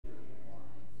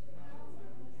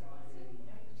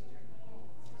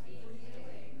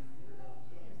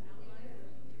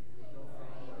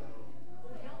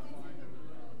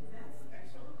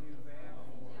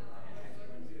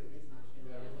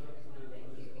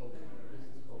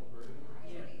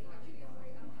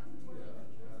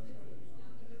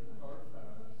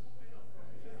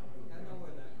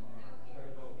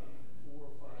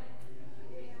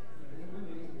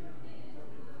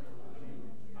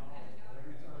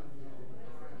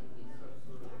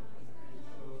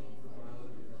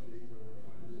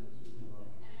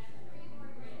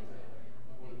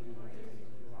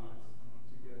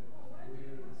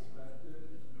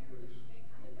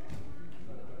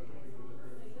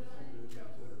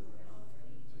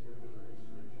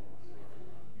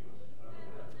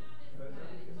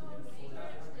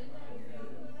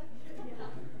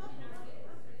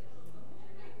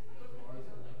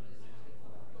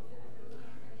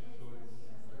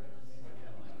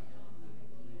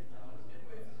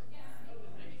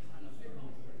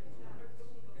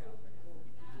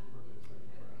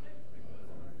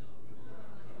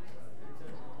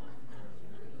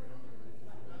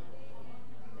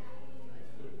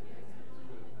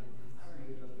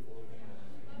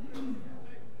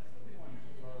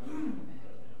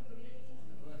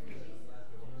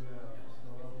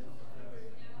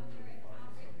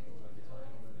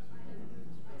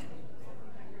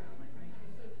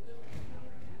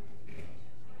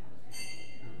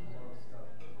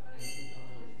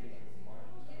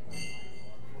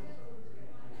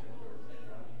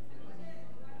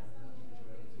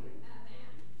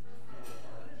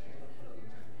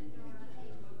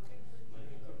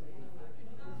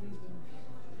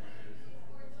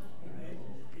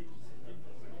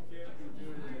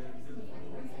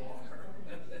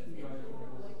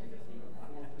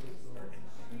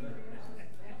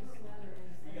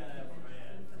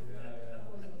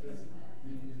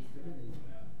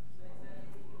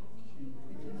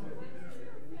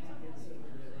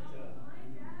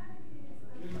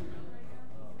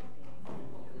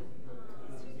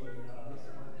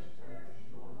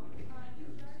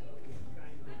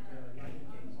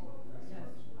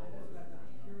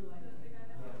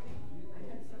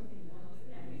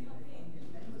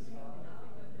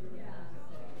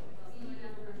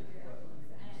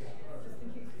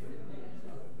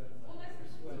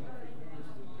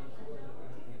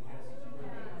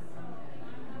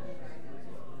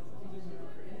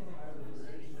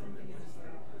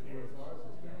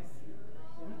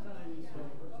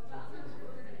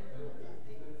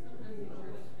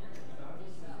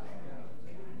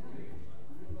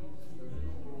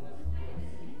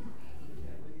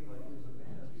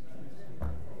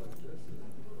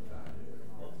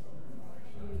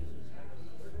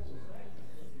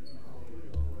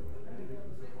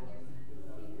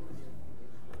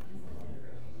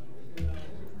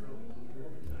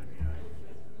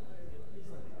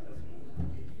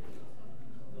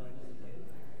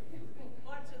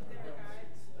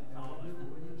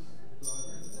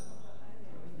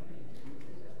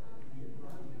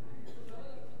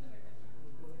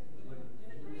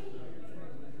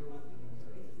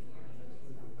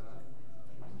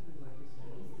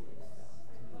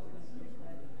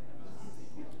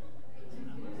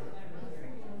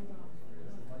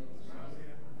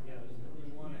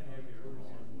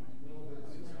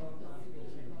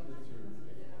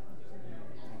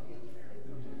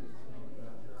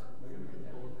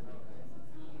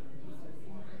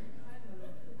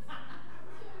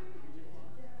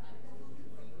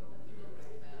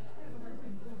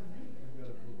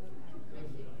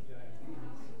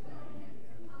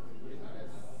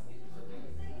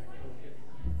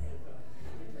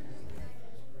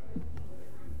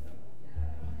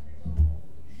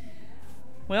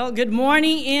Well, good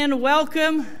morning and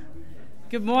welcome.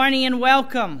 Good morning and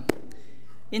welcome.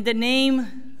 In the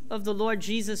name of the Lord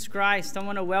Jesus Christ, I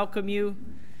want to welcome you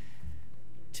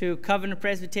to Covenant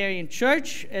Presbyterian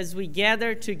Church as we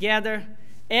gather together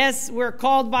as we're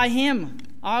called by Him,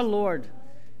 our Lord,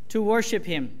 to worship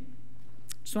Him.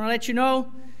 Just want to let you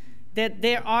know that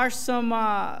there are some,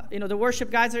 the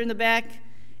worship guides are in the back,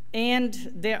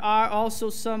 and there are also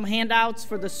some handouts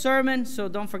for the sermon, so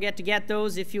don't forget to get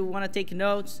those if you want to take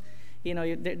notes.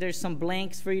 There's some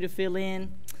blanks for you to fill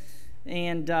in.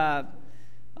 And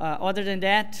other than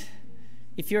that,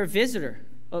 if you're a visitor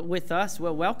with us,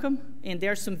 well, welcome. And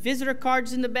there are some visitor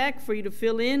cards in the back for you to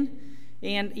fill in.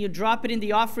 And you drop it in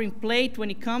the offering plate when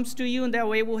it comes to you, and that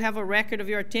way we'll have a record of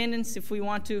your attendance. If we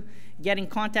want to get in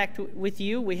contact with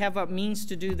you, we have a means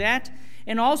to do that.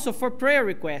 And also for prayer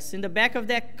requests. In the back of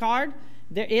that card,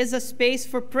 there is a space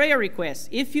for prayer requests.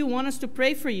 If you want us to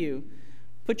pray for you,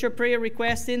 put your prayer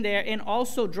request in there and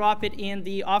also drop it in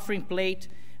the offering plate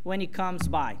when it comes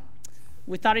by.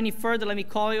 Without any further, let me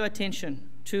call your attention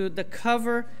to the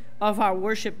cover of our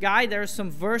worship guide. There are some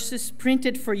verses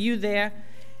printed for you there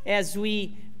as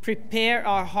we prepare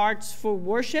our hearts for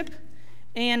worship.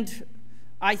 And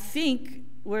I think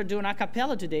we're doing a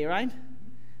cappella today, right?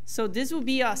 So this will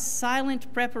be a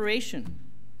silent preparation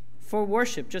for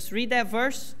worship. Just read that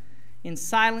verse in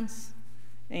silence,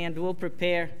 and we'll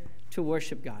prepare to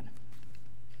worship God.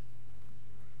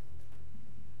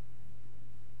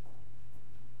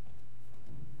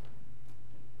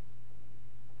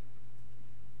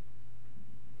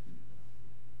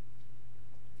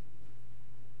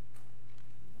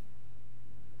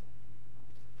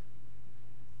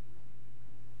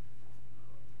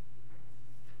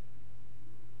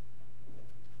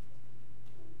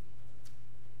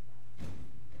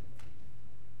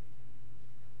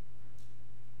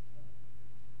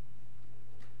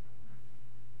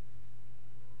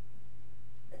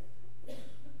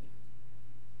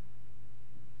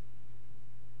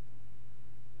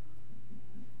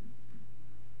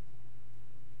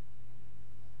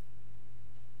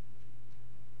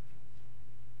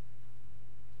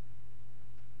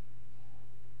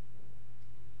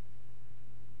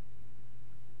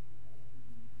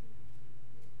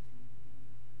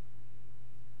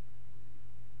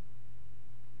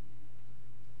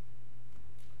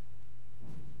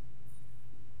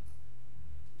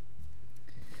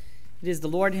 It is the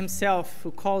Lord Himself who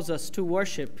calls us to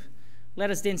worship. Let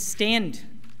us then stand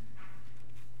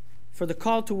for the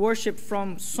call to worship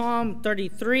from Psalm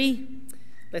 33.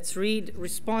 Let's read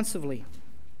responsively.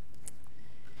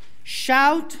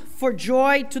 Shout for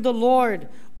joy to the Lord,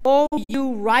 O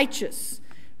you righteous.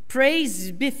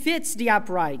 Praise befits the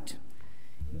upright.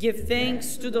 Give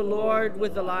thanks to the Lord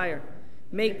with the lyre.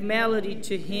 Make melody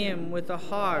to Him with a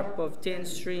harp of 10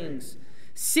 strings.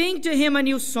 Sing to Him a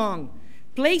new song.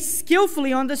 Play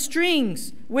skillfully on the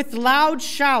strings with loud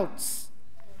shouts.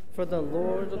 For the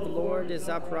Lord is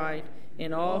upright,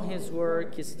 and all His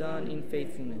work is done in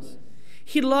faithfulness.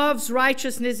 He loves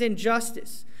righteousness and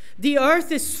justice. The earth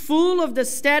is full of the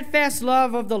steadfast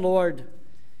love of the Lord.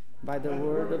 By the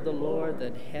word of the Lord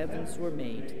the heavens were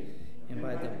made, and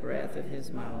by the breath of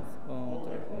His mouth all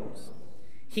their hosts.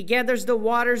 He gathers the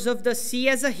waters of the sea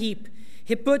as a heap.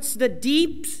 He puts the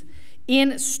deeps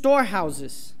in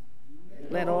storehouses.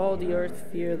 Let all the earth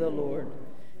fear the Lord.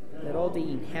 Let all the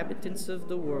inhabitants of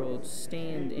the world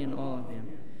stand in awe of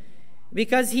Him.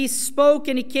 Because He spoke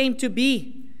and it came to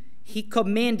be. He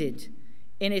commanded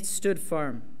and it stood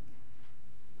firm.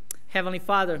 Heavenly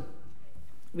Father,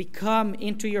 we come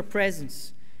into your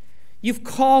presence. You've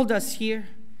called us here.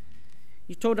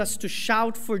 You told us to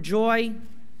shout for joy.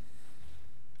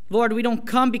 Lord, we don't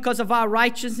come because of our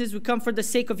righteousness. We come for the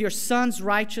sake of your Son's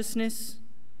righteousness.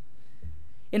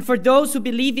 And for those who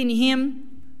believe in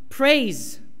Him,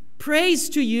 praise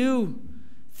to you,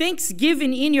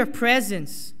 thanksgiving in your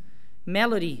presence,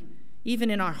 melody even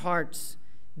in our hearts.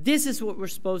 This is what we're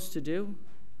supposed to do.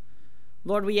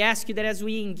 Lord, we ask you that as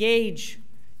we engage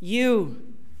you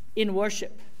in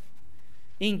worship,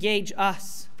 engage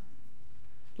us.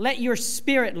 Let your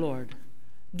Spirit, Lord,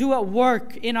 do a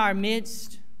work in our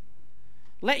midst.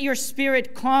 Let your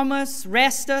Spirit calm us,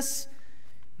 rest us,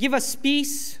 give us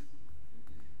peace.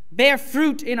 Bear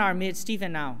fruit in our midst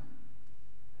even now.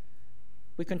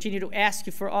 We continue to ask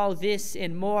you for all this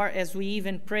and more as we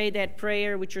even pray that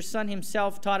prayer which your Son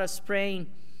Himself taught us praying.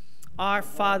 Our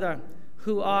Father,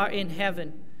 who art in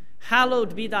heaven,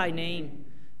 hallowed be thy name.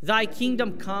 Thy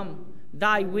kingdom come,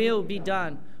 thy will be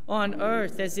done, on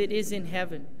earth as it is in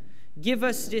heaven. Give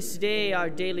us this day our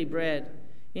daily bread,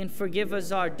 and forgive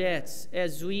us our debts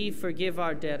as we forgive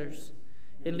our debtors.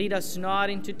 And lead us not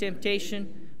into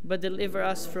temptation, but deliver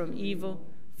us from evil.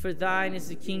 For thine is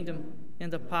the kingdom,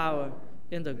 and the power,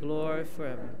 and the glory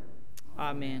forever.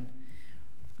 Amen.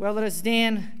 Well, let us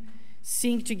then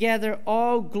sing together,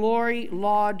 all glory,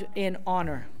 laud, and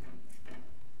honor.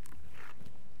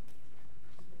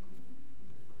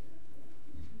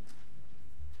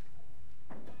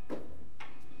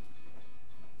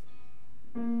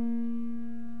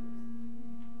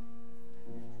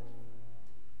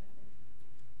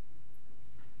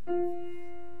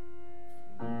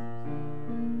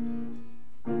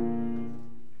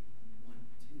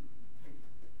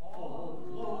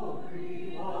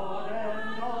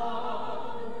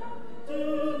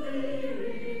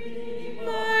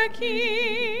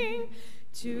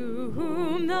 To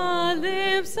whom the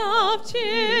lips of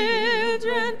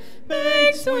children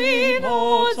make sweet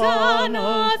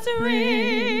hosannas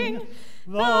ring.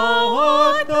 Thou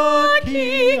art the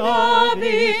King of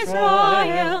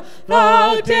Israel,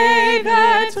 thou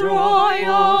David's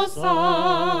royal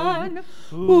son,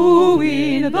 who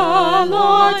in the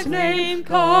Lord's name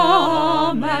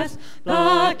comest,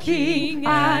 the King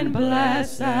and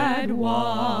Blessed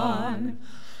One.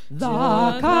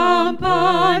 The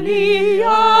company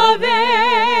of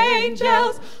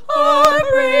angels are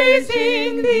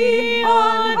praising thee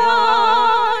on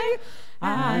high,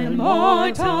 and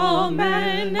mortal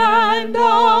men and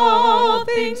all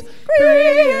things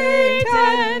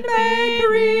created make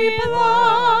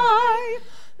reply.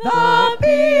 The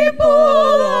people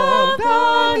of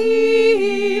the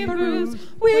Hebrews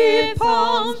with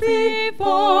palms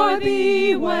before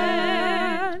thee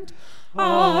went,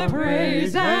 our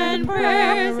praise and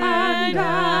prayers and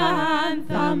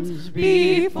anthems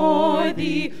before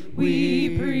thee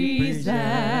we present.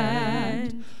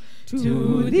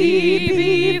 To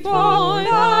thee before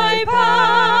thy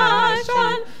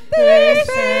passion they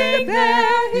sing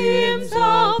their hymns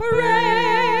of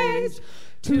praise.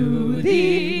 To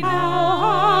thee now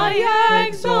high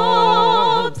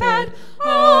exalted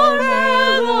our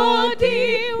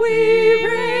melody we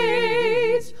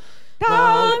raise.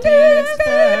 Thou didst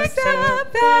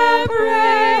accept the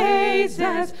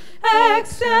praises,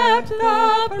 accept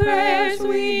the prayers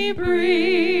we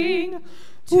bring.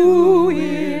 To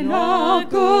in a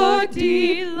good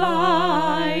delightest,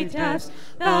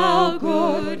 thou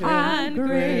good and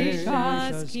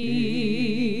gracious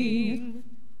King.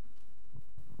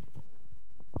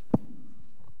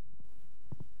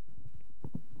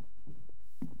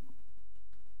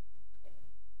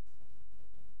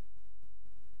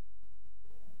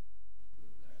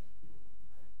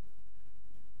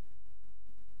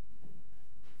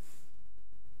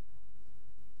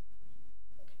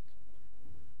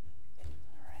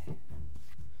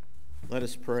 Let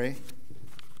us pray.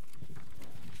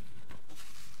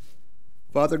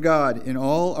 Father God, in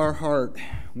all our heart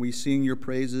we sing your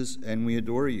praises and we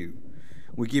adore you.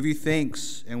 We give you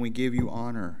thanks and we give you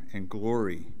honor and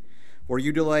glory, for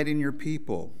you delight in your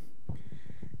people.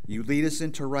 You lead us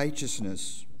into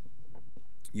righteousness.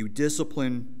 You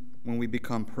discipline when we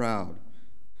become proud,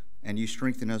 and you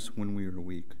strengthen us when we are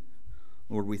weak.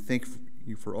 Lord, we thank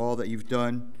you for all that you've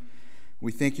done.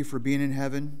 We thank you for being in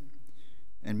heaven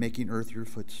and making earth your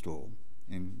footstool.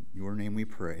 In your name we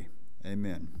pray.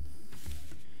 Amen.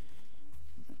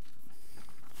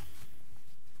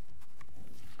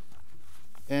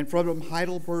 And from the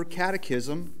Heidelberg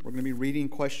Catechism, we're going to be reading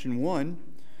question 1.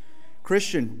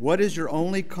 Christian, what is your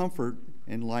only comfort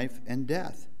in life and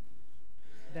death?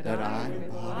 That I,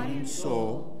 body and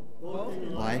soul,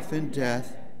 life and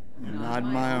death, am not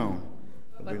my own,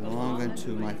 but belong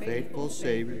unto my faithful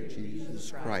Savior,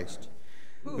 Jesus Christ,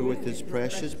 who with his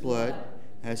precious blood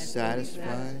has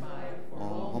satisfied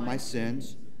all my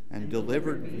sins and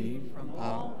delivered me from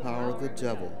the power of the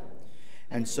devil,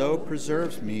 and so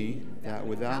preserves me that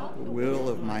without the will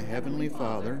of my heavenly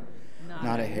Father,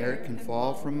 not a hair can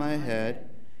fall from my head,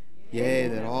 yea,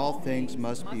 that all things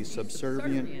must be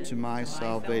subservient to my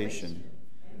salvation,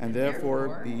 and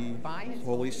therefore be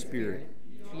Holy Spirit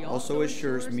also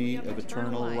assures me of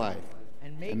eternal life,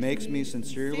 and makes me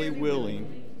sincerely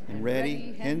willing and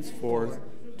ready henceforth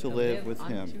to live with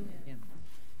him.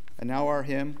 And now our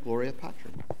hymn, Gloria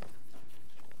Patri.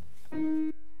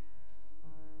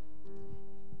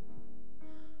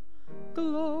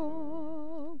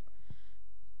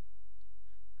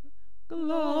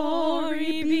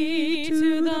 Glory be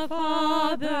to the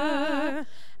Father,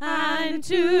 and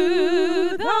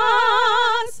to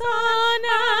the Son,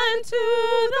 and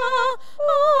to the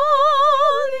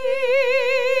Holy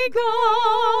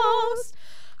Ghost,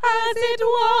 as it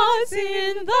was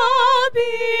in the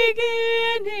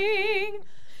beginning,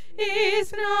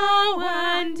 is now,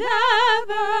 and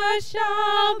ever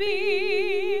shall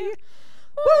be,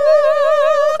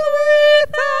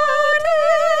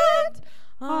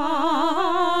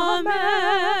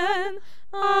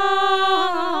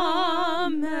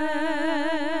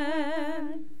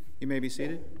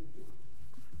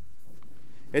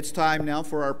 It's time now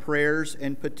for our prayers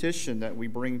and petition that we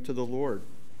bring to the Lord.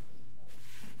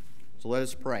 So let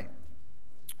us pray.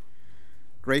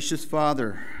 Gracious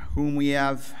Father, whom we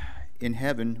have in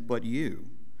heaven but you,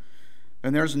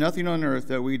 and there's nothing on earth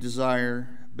that we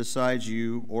desire besides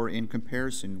you or in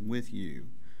comparison with you.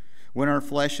 When our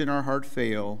flesh and our heart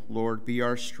fail, Lord, be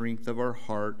our strength of our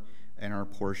heart and our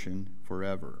portion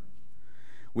forever.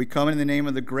 We come in the name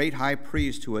of the great high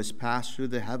priest who has passed through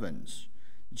the heavens,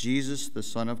 Jesus, the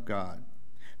Son of God,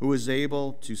 who is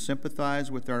able to sympathize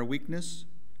with our weakness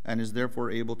and is therefore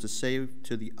able to save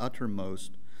to the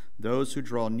uttermost those who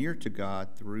draw near to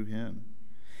God through him.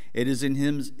 It is in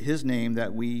his name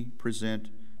that we present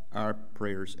our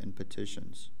prayers and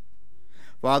petitions.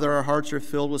 Father, our hearts are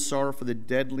filled with sorrow for the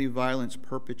deadly violence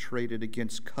perpetrated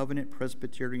against Covenant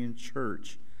Presbyterian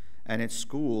Church and its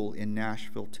school in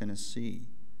Nashville, Tennessee.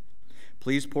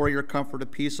 Please pour your comfort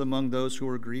of peace among those who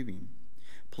are grieving.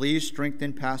 Please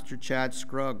strengthen Pastor Chad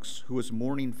Scruggs, who is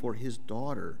mourning for his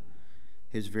daughter,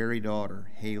 his very daughter,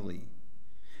 Haley.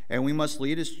 And he must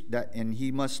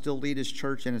still lead his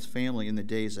church and his family in the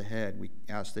days ahead. We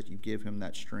ask that you give him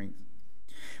that strength.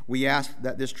 We ask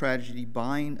that this tragedy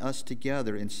bind us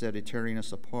together instead of tearing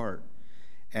us apart,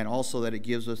 and also that it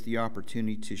gives us the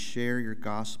opportunity to share your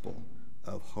gospel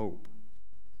of hope.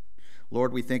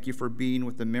 Lord, we thank you for being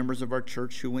with the members of our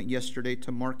church who went yesterday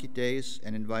to market days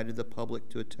and invited the public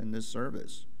to attend this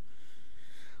service.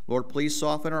 Lord, please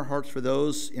soften our hearts for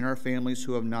those in our families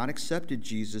who have not accepted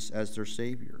Jesus as their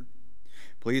Savior.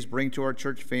 Please bring to our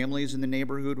church families in the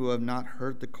neighborhood who have not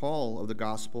heard the call of the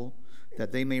gospel,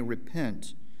 that they may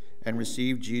repent and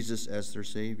receive Jesus as their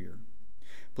Savior.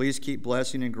 Please keep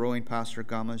blessing and growing Pastor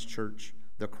Gama's church,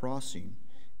 The Crossing,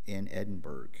 in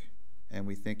Edinburgh. And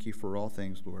we thank you for all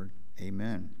things, Lord.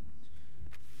 Amen.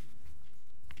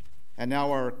 And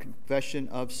now our confession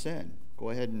of sin. Go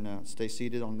ahead and stay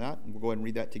seated on that, and we'll go ahead and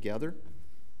read that together.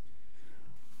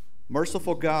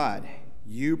 Merciful God,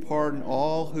 you pardon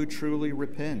all who truly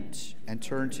repent and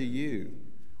turn to you.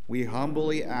 We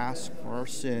humbly ask for our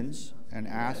sins and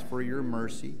ask for your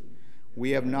mercy.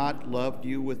 We have not loved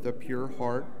you with a pure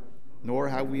heart, nor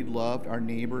have we loved our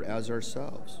neighbor as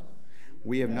ourselves.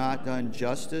 We have not done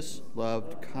justice,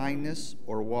 loved kindness,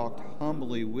 or walked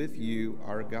humbly with you,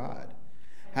 our God.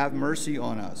 Have mercy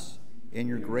on us. In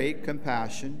your great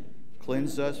compassion,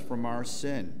 cleanse us from our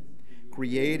sin.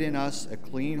 Create in us a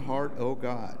clean heart, O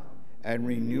God, and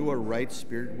renew a right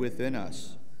spirit within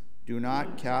us. Do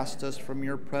not cast us from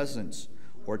your presence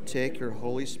or take your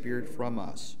Holy Spirit from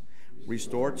us.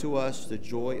 Restore to us the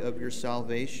joy of your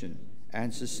salvation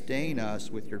and sustain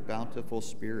us with your bountiful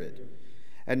Spirit.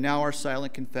 And now our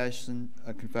silent confession,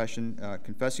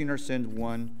 confessing our sins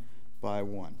one by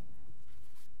one.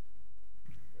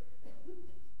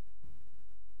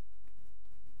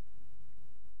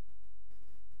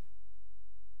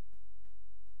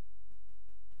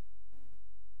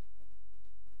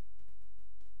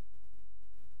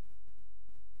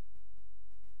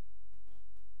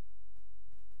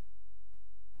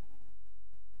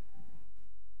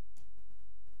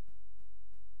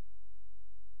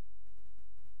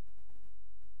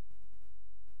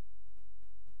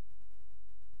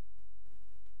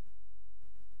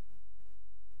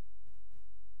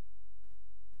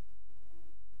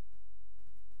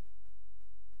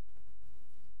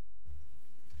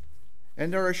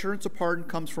 And our assurance of pardon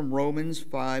comes from Romans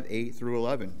 5:8 through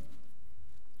 11.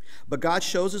 But God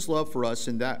shows his love for us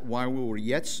in that while we were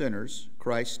yet sinners,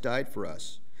 Christ died for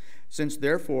us. Since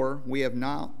therefore we have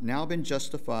now been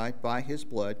justified by his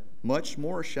blood, much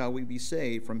more shall we be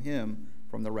saved from him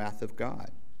from the wrath of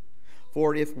God.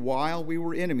 For if while we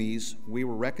were enemies, we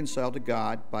were reconciled to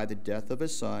God by the death of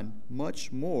his Son,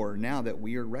 much more now that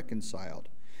we are reconciled,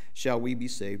 shall we be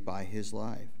saved by his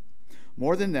life.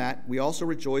 More than that, we also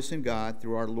rejoice in God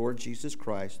through our Lord Jesus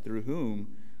Christ, through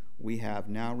whom we have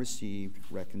now received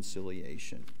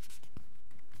reconciliation.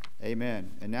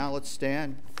 Amen. And now let's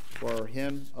stand for our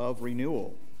hymn of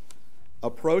renewal.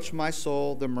 Approach, my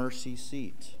soul, the mercy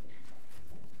seat.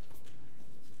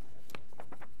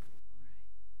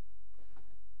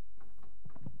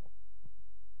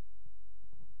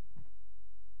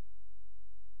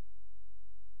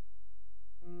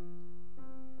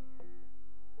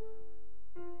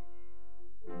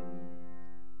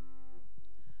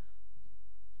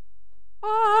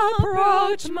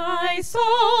 Approach, my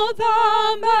soul,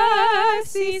 the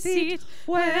mercy seat,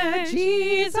 where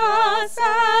Jesus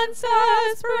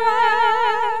answers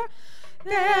prayer.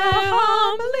 There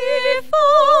humbly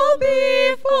fall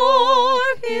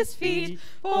before his feet,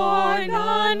 for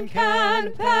none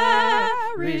can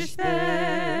perish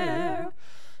there.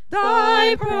 The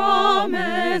thy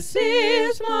promise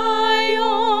is my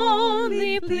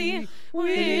only plea.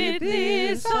 With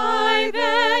this I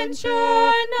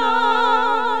venture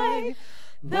nigh.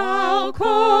 Thou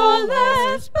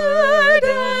callest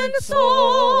burdened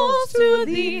souls to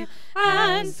thee,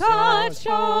 and such,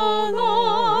 O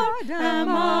Lord, am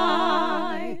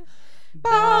I.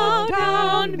 Bow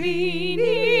down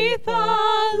beneath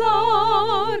the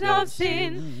load of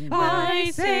sin, by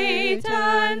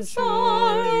Satan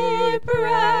sorely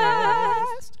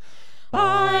pressed.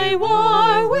 By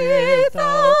war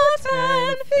without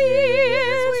and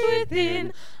fears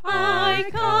within, I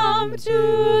come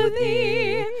to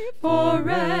thee for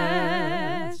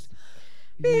rest.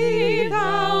 Be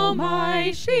thou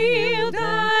my shield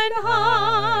and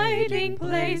hiding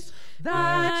place,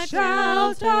 that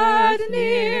sheltered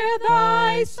near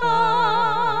thy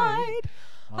side,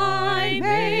 I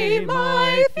may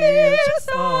my fierce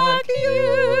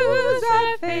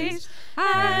accuser face,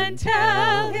 and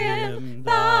tell him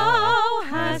thou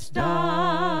hast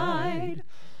died.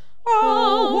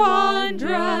 Oh,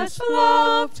 wondrous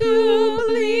love to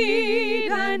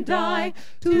bleed and die,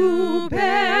 to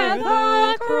bear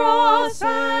the cross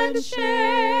and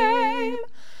shame,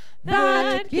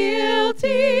 that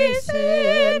guilty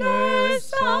sinners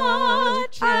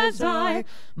such as I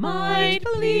might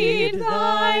plead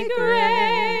thy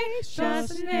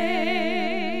gracious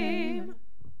name.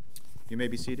 You may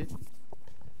be seated.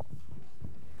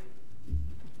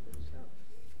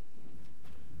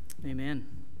 Amen.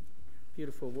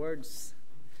 Beautiful words.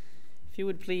 If you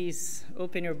would please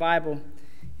open your Bible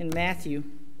in Matthew,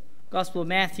 Gospel of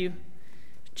Matthew,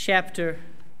 chapter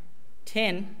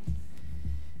 10.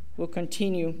 We'll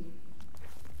continue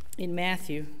in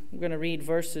Matthew. We're going to read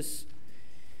verses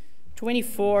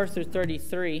 24 through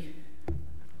 33.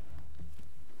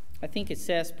 I think it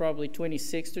says probably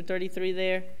 26 to 33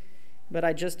 there, but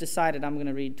I just decided I'm going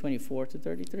to read 24 to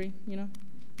 33,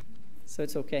 so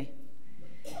it's okay.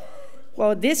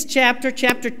 Well, this chapter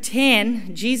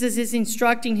 10, Jesus is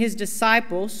instructing his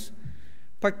disciples,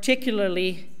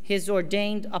 particularly his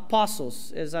ordained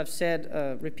apostles, as I've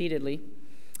said repeatedly,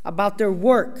 about their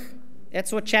work.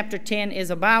 That's what chapter 10 is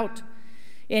about.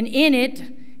 And in it,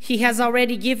 he has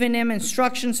already given them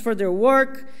instructions for their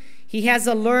work. He has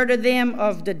alerted them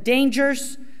of the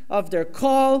dangers of their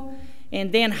call,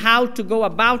 and then how to go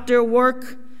about their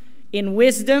work in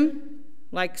wisdom,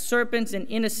 like serpents, and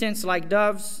innocence like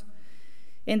doves.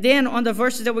 And then on the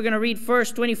verses that we're going to read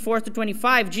first, 24 to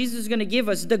 25, Jesus is going to give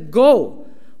us the goal.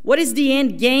 What is the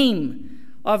end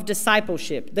game of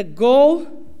discipleship? The goal,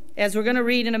 as we're going to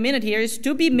read in a minute here, is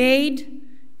to be made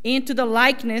into the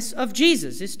likeness of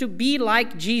Jesus, is to be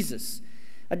like Jesus.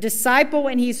 A disciple,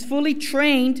 when he's fully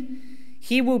trained,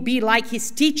 he will be like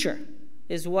his teacher,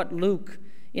 is what Luke,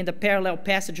 in the parallel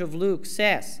passage of Luke,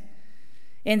 says.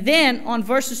 And then on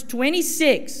verses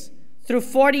 26 through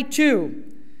 42,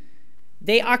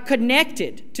 they are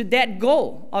connected to that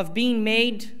goal of being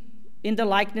made in the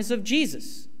likeness of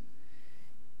Jesus.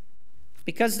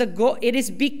 Because the goal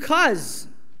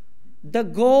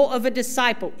of a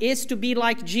disciple is to be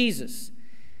like Jesus,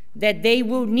 that they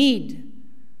will need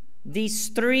these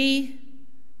three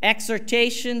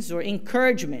exhortations or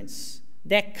encouragements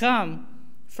that come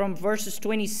from verses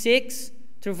 26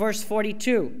 through verse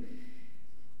 42.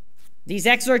 These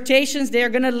exhortations, they're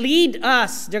going to lead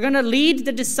us, they're going to lead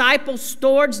the disciples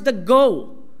towards the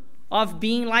goal of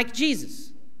being like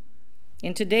Jesus.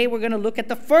 And today we're going to look at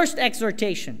the first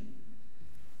exhortation,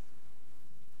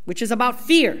 which is about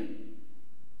fear.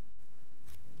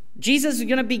 Jesus is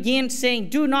going to begin saying,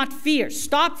 do not fear,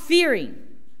 stop fearing.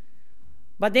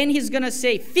 But then he's going to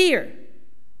say, fear.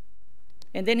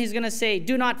 And then he's going to say,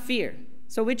 do not fear.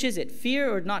 So which is it,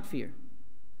 fear or not fear?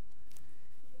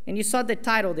 And you saw the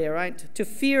title there, right? To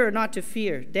fear or not to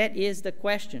fear? That is the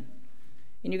question.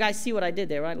 And you guys see what I did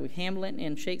there, right? With Hamlet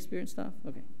and Shakespeare and stuff?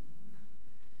 Okay.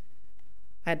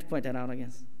 I had to point that out, I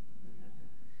guess.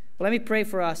 Well, let me pray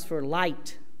for us for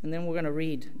light, and then we're going to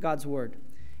read God's word.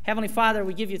 Heavenly Father,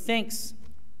 we give you thanks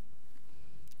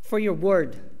for your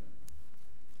word.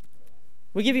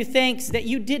 We give you thanks that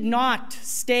you did not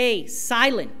stay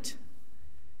silent.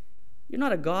 You're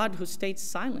not a God who stayed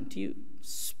silent. You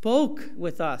spoke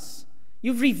with us.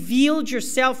 You've revealed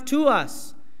yourself to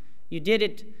us. You did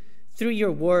it through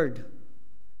your word.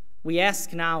 We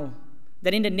ask now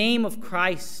that in the name of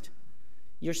Christ,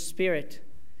 your Spirit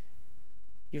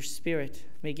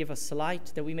may give us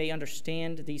light that we may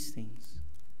understand these things.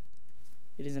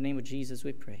 It is in the name of Jesus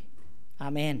we pray.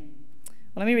 Amen.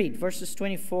 Well, let me read verses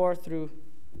 24 through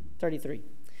 33.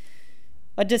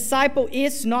 A disciple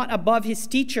is not above his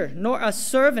teacher, nor a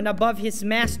servant above his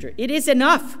master. It is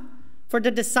enough for the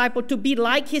disciple to be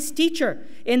like his teacher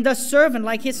and the servant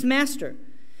like his master.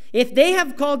 If they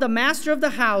have called the master of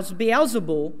the house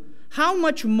Beelzebul, how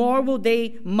much more will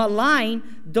they malign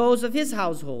those of his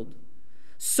household?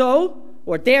 So,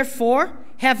 or therefore,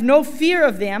 have no fear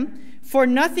of them, for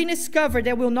nothing is covered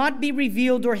that will not be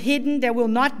revealed, or hidden that will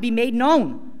not be made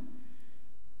known.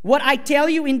 What I tell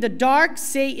you in the dark,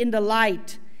 say in the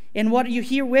light, and what you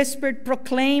hear whispered,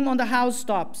 proclaim on the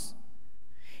housetops.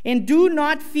 And do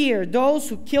not fear those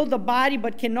who kill the body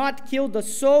but cannot kill the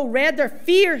soul. Rather,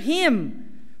 fear him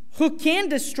who can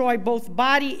destroy both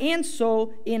body and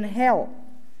soul in hell.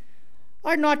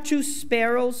 Are not 2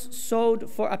 sparrows sold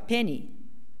for a penny?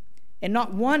 And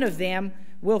not one of them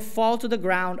will fall to the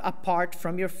ground apart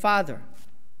from your Father.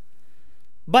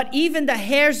 But even the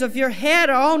hairs of your head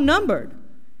are all numbered.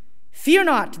 Fear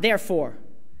not, therefore.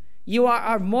 You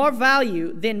are of more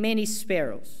value than many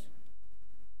sparrows.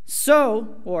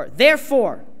 So, or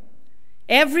therefore,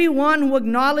 everyone who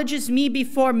acknowledges me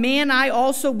before men, I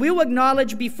also will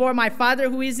acknowledge before my Father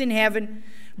who is in heaven.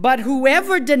 But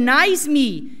whoever denies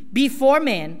me before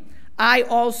men, I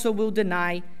also will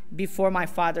deny before my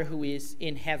Father who is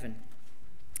in heaven.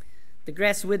 The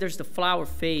grass withers, the flower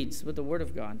fades, but the word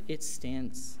of God, it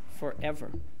stands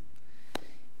forever.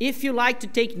 If you like to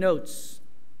take notes,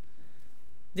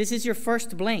 this is your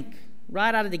first blank,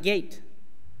 right out of the gate.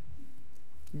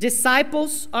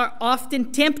 Disciples are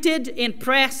often tempted and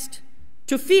pressed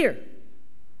to fear.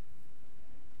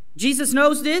 Jesus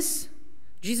knows this.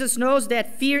 Jesus knows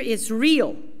that fear is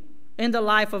real in the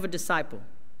life of a disciple.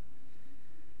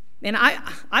 And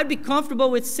I'd be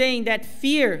comfortable with saying that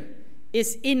fear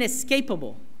is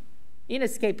inescapable.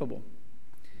 Inescapable.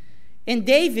 And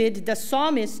David, the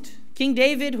psalmist, King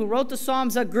David, who wrote the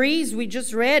Psalms, agrees. We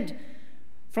just read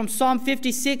from Psalm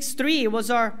 56:3.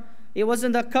 It was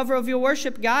in the cover of your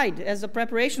worship guide as a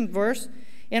preparation verse.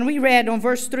 And we read on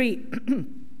verse 3,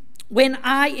 when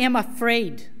I am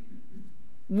afraid,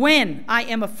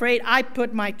 I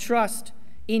put my trust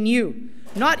in you.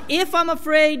 Not if I'm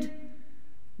afraid,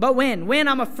 but when. When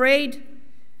I'm afraid.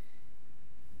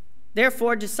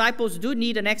 Therefore, disciples do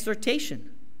need an exhortation,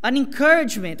 an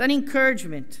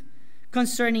encouragement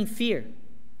concerning fear.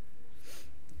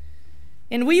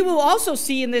 And we will also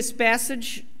see in this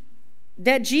passage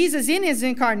that Jesus, in his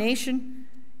incarnation,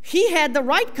 he had the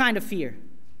right kind of fear.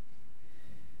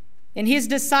 And his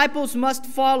disciples must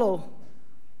follow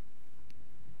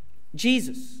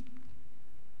Jesus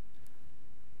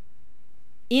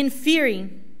in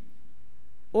fearing,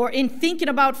 or in thinking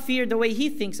about fear the way he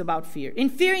thinks about fear, in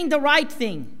fearing the right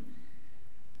thing.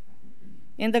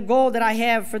 And the goal that I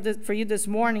have for you this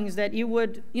morning is that you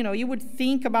would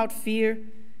think about fear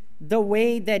the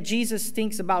way that Jesus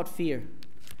thinks about fear.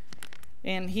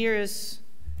 And here's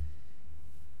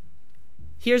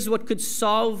what could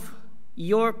solve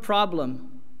your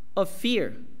problem of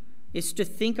fear, is to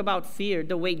think about fear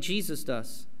the way Jesus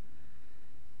does.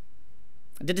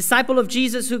 The disciple of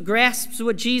Jesus who grasps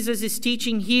what Jesus is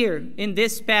teaching here in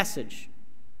this passage,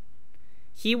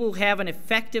 he will have an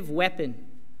effective weapon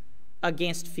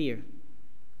against fear.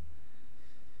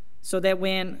 So that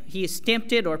when he is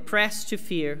tempted or pressed to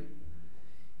fear,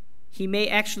 he may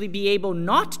actually be able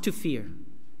not to fear.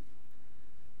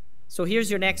 So here's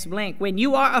your next blank. When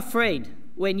you are afraid,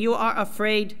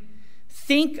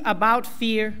 think about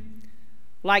fear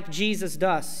like Jesus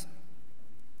does.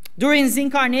 During his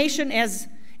incarnation as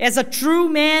a true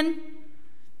man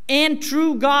and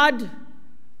true God,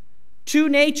 two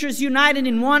natures united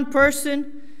in one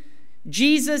person,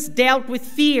 Jesus dealt with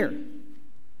fear.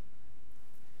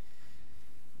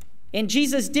 And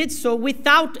Jesus did so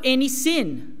without any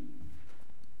sin.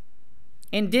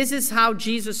 And this is how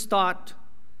Jesus thought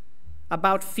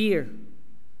about fear,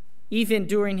 even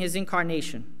during his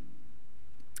incarnation.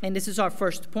 And this is our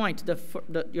first point,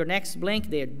 your next blank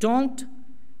there. Don't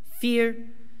fear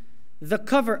the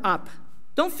cover-up.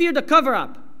 Don't fear the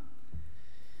cover-up.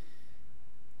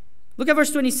 Look at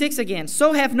verse 26 again.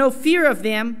 So have no fear of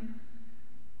them,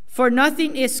 for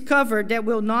nothing is covered that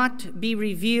will not be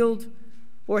revealed,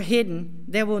 or hidden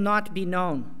that will not be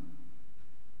known.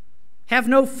 Have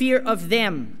no fear of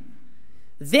them.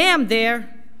 Them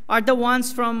there are the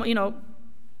ones from,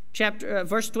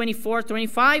 verse 24,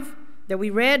 25 that we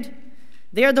read.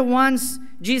 They're the ones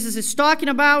Jesus is talking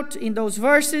about in those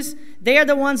verses. They are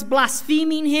the ones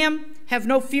blaspheming him. Have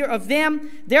no fear of them.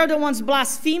 They're the ones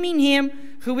blaspheming him,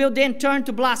 who will then turn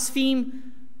to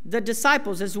blaspheme the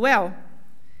disciples as well.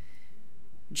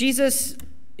 Jesus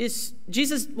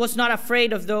was not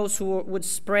afraid of those who would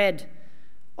spread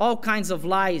all kinds of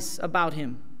lies about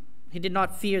him. He did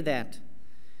not fear that.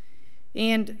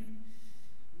 And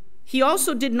he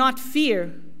also did not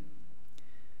fear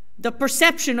the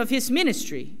perception of his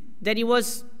ministry, that he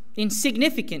was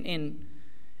insignificant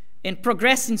and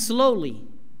progressing slowly.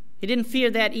 He didn't fear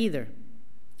that either.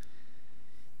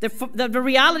 The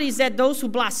reality is that those who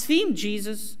blasphemed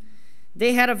Jesus,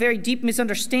 they had a very deep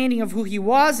misunderstanding of who he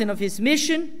was and of his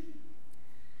mission.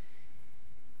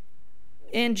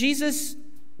 And Jesus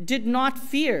did not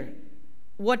fear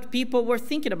what people were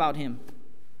thinking about him.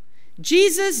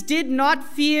 Jesus did not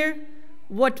fear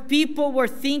what people were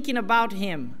thinking about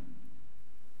him.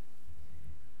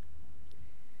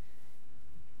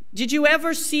 Did you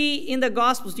ever see in the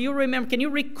Gospels, do you remember, can you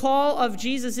recall of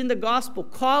Jesus in the Gospel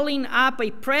calling up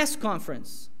a press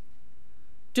conference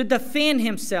to defend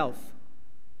himself?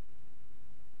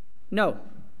 No.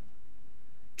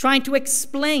 Trying to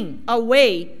explain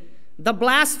away the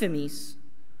blasphemies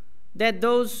that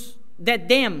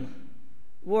them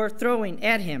were throwing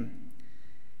at him.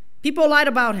 People lied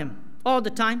about him all the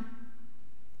time.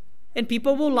 And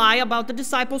people will lie about the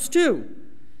disciples too.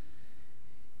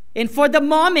 And for the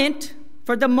moment,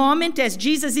 as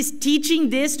Jesus is teaching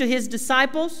this to his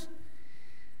disciples,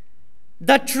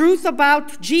 the truth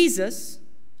about Jesus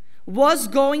was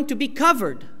going to be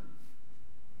covered.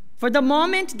 For the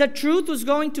moment, the truth was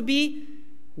going to be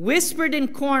whispered in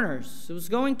corners. It was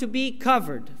going to be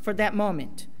covered for that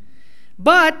moment.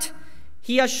 But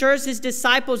he assures his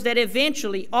disciples that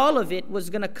eventually all of it was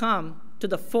going to come to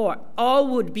the fore. All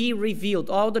would be revealed.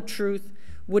 All the truth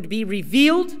would be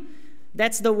revealed.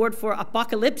 That's the word for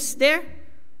apocalypse there.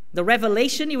 The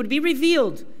revelation, it would be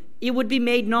revealed. It would be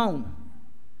made known.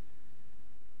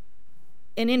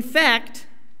 And in fact,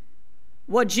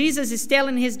 what Jesus is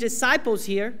telling his disciples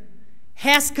here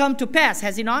has come to pass,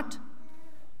 has he not?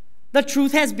 The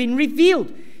truth has been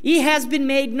revealed. It has been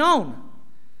made known.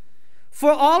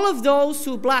 For all of those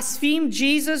who blasphemed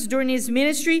Jesus during his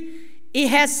ministry, it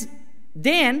has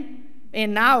then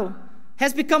and now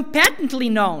has become patently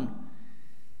known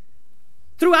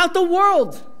throughout the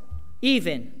world,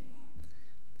 even,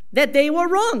 that they were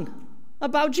wrong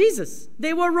about Jesus.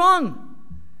 They were wrong.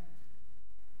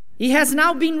 It has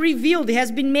now been revealed, it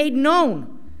has been made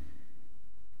known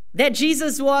that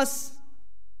Jesus was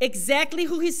exactly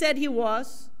who he said he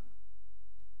was,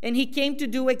 and he came to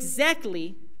do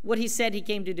exactly what he said he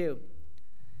came to do.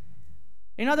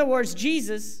 In other words,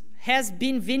 Jesus has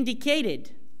been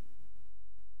vindicated.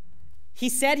 He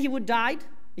said he would die.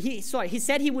 He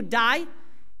said he would die,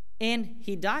 and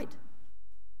he died.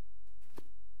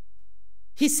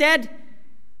 He said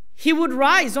he would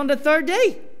rise on the third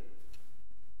day.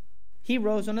 He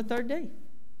rose on the third day.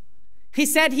 He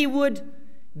said he would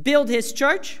build his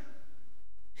church.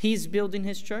 He's building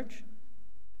his church.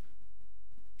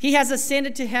 He has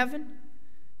ascended to heaven,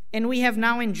 and we have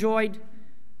now enjoyed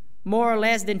more or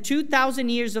less than 2,000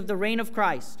 years of the reign of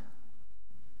Christ.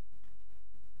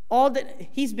 All that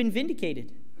he's been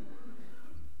vindicated.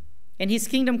 And his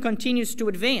kingdom continues to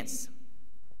advance.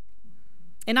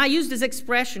 And I use this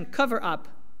expression, cover up.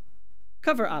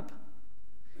 Cover up.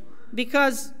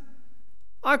 Because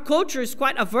our culture is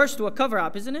quite averse to a cover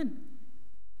up, isn't it?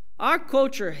 Our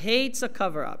culture hates a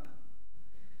cover up.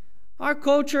 Our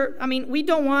culture,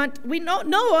 no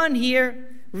one here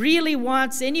really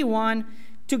wants anyone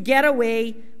to get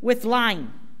away with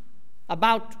lying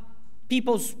about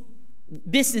people's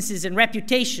businesses and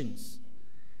reputations.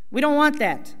 We don't want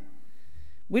that.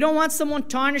 We don't want someone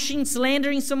tarnishing,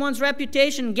 slandering someone's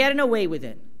reputation and getting away with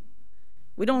it.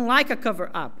 We don't like a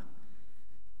cover-up.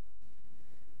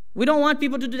 We don't want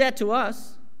people to do that to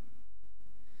us.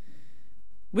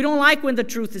 We don't like when the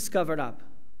truth is covered up.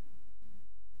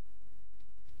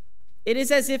 It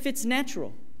is as if it's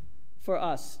natural for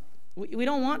us. We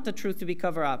don't want the truth to be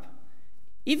covered up.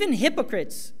 Even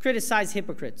hypocrites criticize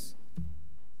hypocrites.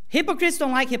 Hypocrites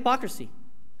don't like hypocrisy.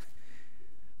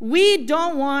 We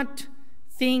don't want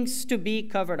things to be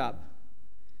covered up.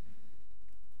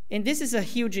 And this is a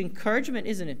huge encouragement,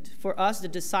 isn't it, for us, the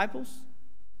disciples?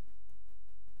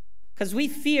 Because we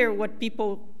fear what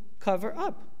people cover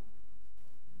up.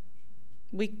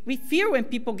 We fear when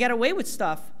people get away with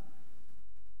stuff.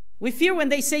 We fear when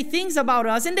they say things about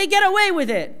us and they get away with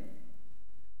it.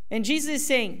 And Jesus is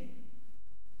saying,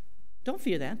 don't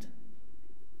fear that.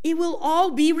 It will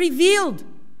all be revealed.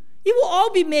 It will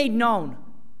all be made known.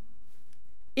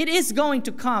 It is going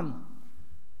to come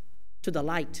to the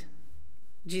light.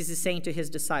 Jesus is saying to his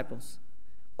disciples,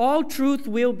 all truth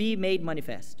will be made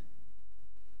manifest.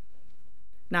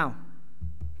 Now,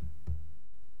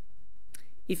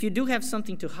 if you do have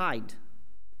something to hide,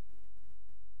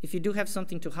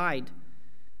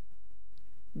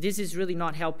 this is really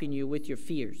not helping you with your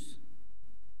fears.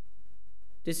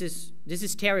 This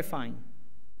is terrifying.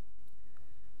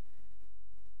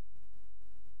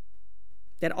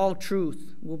 that all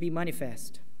truth will be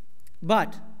manifest.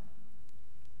 But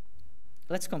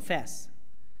let's confess.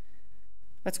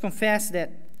 Let's confess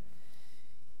that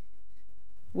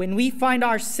when we find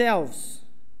ourselves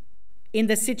in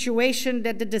the situation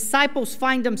that the disciples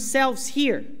find themselves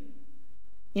here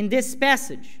in this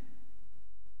passage,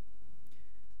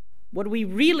 what we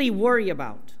really worry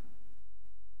about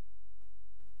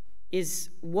is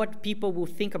what people will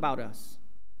think about us.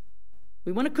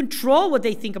 We want to control what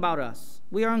they think about us.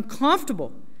 We are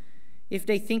uncomfortable if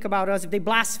they think about us, if they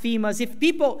blaspheme us, if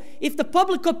the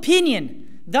public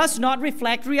opinion does not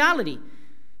reflect reality.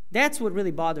 That's what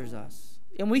really bothers us.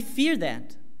 And we fear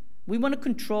that. We want to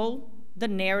control the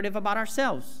narrative about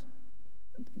ourselves.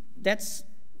 That's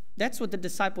what the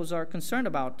disciples are concerned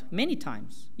about many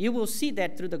times. You will see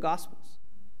that through the Gospels.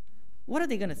 What are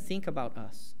they going to think about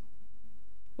us?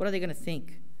 What are they going to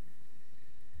think?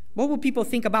 What will people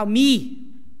think about me?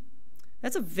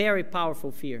 That's a very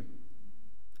powerful fear.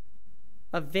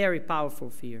 A very powerful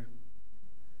fear.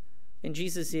 And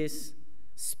Jesus is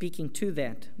speaking to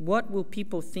that. What will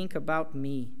people think about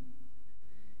me?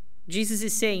 Jesus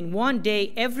is saying, one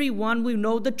day everyone will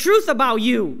know the truth about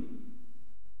you.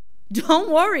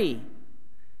 Don't worry.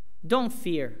 Don't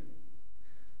fear.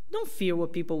 Don't fear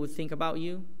what people will think about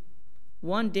you.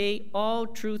 One day all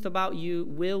truth about you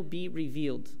will be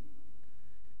revealed. It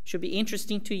should be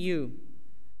interesting to you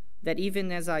that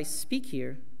even as I speak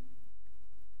here,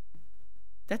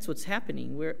 that's what's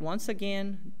happening. We're once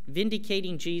again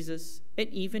vindicating Jesus and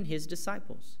even his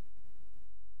disciples.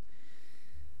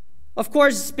 Of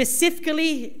course,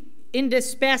 specifically in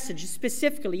this passage,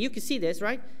 you can see this,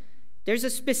 right? There's a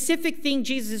specific thing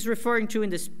Jesus is referring to in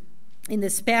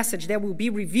this passage that will be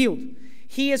revealed.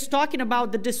 He is talking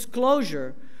about the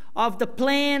disclosure of the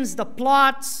plans, the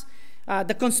plots,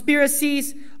 the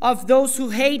conspiracies of those who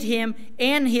hate him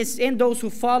and those who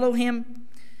follow him.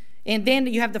 And then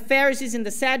you have the Pharisees and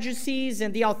the Sadducees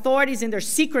and the authorities and their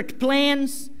secret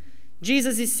plans.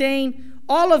 Jesus is saying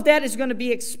all of that is going to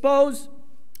be exposed.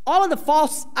 All of the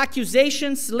false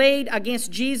accusations laid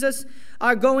against Jesus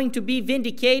are going to be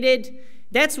vindicated.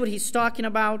 That's what he's talking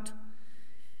about.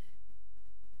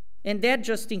 And that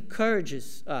just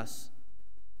encourages us,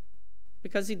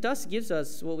 because it does gives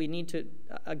us what we need to,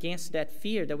 against that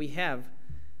fear that we have,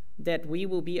 that we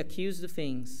will be accused of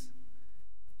things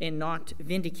and not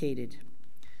vindicated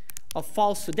of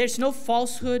falsehood. There's no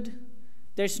falsehood,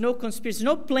 there's no conspiracy,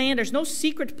 no plan, there's no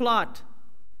secret plot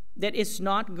that is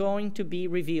not going to be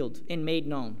revealed and made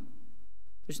known.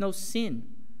 There's no sin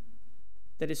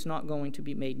that is not going to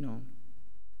be made known.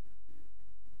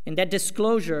 And that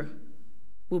disclosure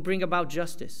will bring about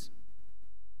justice.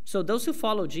 So those who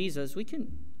follow Jesus, we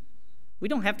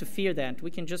don't have to fear that. We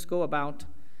can just go about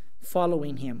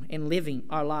following him and living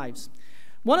our lives.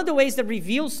 One of the ways that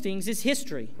reveals things is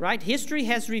history, right? History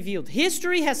has revealed.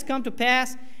 History has come to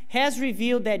pass, has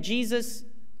revealed that Jesus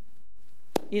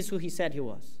is who he said he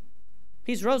was.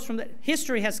 He's rose from that.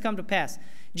 History has come to pass.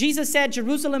 Jesus said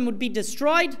Jerusalem would be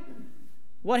destroyed.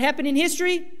 What happened in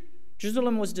history?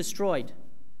 Jerusalem was destroyed.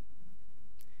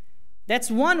 That's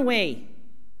one way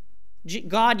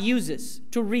God uses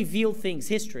to reveal things,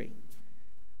 history.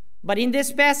 But in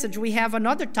this passage, we have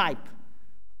another type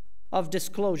of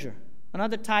disclosure,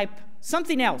 another type,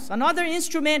 something else, another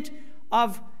instrument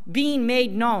of being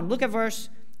made known. Look at verse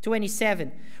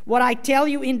 27. What I tell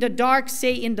you in the dark,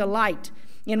 say in the light,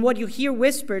 and what you hear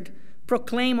whispered,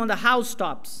 proclaim on the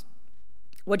housetops.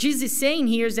 What Jesus is saying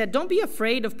here is that don't be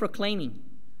afraid of proclaiming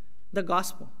the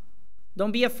gospel.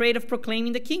 Don't be afraid of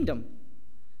proclaiming the kingdom.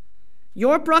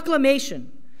 Your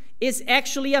proclamation is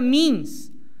actually a means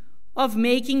of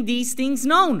making these things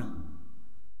known.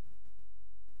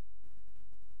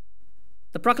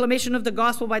 The proclamation of the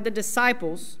gospel by the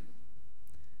disciples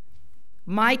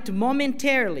might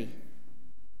momentarily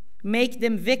make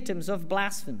them victims of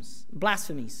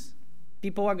blasphemies.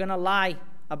 People are going to lie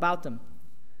about them.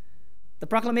 The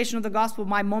proclamation of the gospel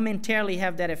might momentarily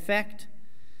have that effect,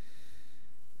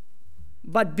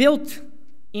 but built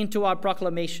into our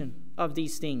proclamation of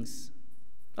these things,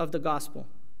 of the gospel,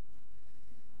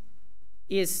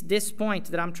 is this point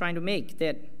that I'm trying to make,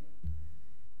 that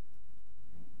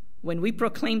when we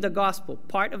proclaim the gospel,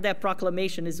 part of that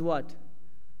proclamation is what?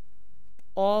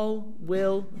 All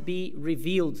will be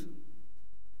revealed.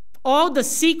 All the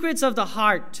secrets of the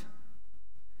heart.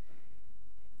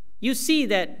 You see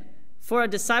that for a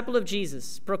disciple of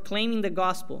Jesus, proclaiming the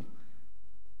gospel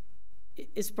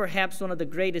is perhaps one of the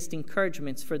greatest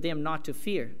encouragements for them not to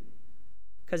fear.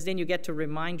 Because then you get to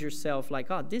remind yourself, like,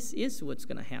 oh, this is what's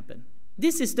going to happen.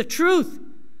 This is the truth.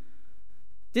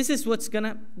 This is what's going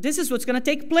to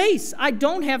take place. I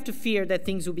don't have to fear that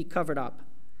things will be covered up.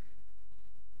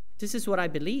 This is what I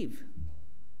believe.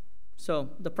 So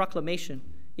the proclamation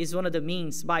is one of the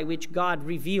means by which God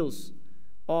reveals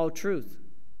all truth.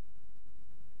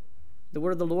 The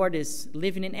word of the Lord is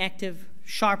living and active,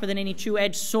 sharper than any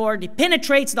two-edged sword. It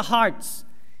penetrates the hearts.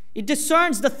 It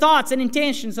discerns the thoughts and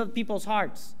intentions of people's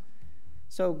hearts.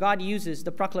 So God uses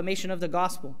the proclamation of the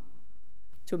gospel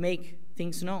to make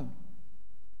things known.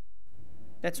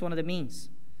 That's one of the means.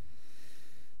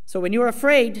 So when you're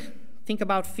afraid, think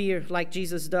about fear like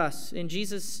Jesus does. And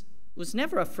Jesus was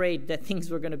never afraid that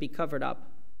things were going to be covered up,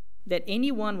 that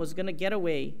anyone was going to get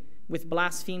away with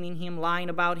blaspheming him, lying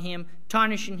about him,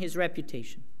 tarnishing his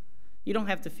reputation. You don't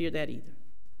have to fear that either.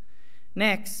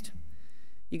 Next,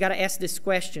 you got to ask this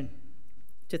question.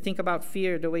 To think about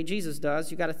fear the way Jesus does,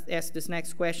 you got to ask this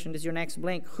next question. This is your next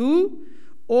blank. Who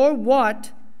or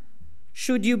what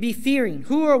should you be fearing?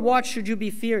 Who or what should you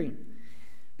be fearing?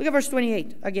 Look at verse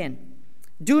 28 again.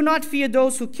 Do not fear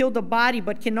those who kill the body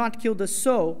but cannot kill the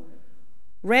soul.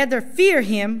 Rather fear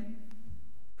him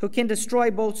who can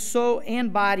destroy both soul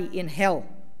and body in hell.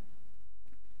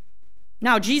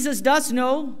 Now, Jesus does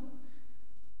know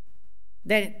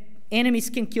that enemies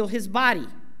can kill his body.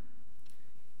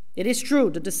 It is true,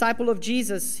 the disciple of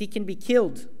Jesus, he can be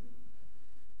killed.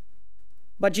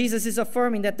 But Jesus is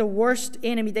affirming that the worst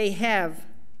enemy they have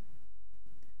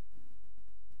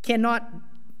can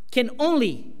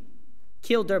only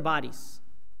kill their bodies.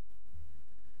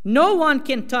 No one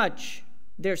can touch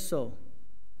their soul.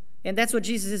 And that's what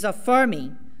Jesus is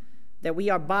affirming, that we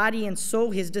are body and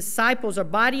soul. His disciples are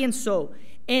body and soul.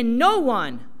 And no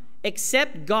one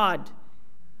except God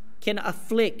can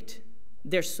afflict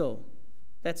their soul.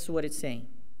 That's what it's saying.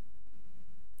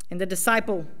 And the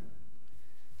disciple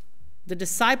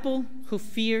who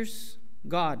fears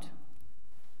God,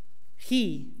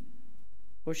 he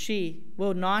or she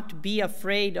will not be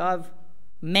afraid of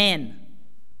man.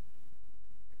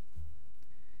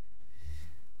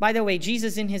 By the way,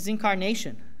 Jesus in his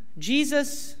incarnation,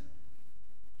 Jesus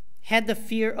had the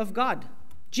fear of God.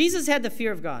 Jesus had the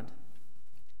fear of God.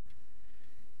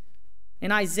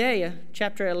 In Isaiah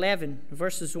chapter 11,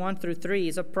 verses 1 through 3,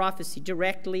 is a prophecy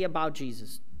directly about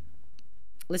Jesus.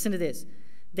 Listen to this.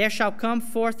 There shall come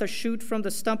forth a shoot from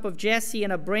the stump of Jesse,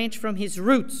 and a branch from his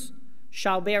roots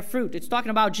shall bear fruit. It's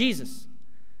talking about Jesus.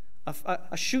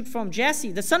 A shoot from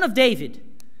Jesse, the son of David.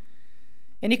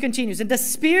 And he continues, and the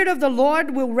Spirit of the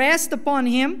Lord will rest upon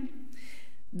him,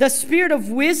 the Spirit of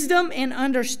wisdom and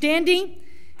understanding,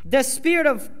 the Spirit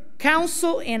of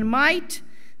counsel and might,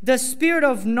 the Spirit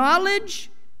of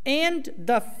knowledge and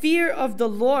the fear of the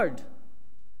Lord.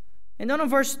 And then on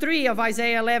verse 3 of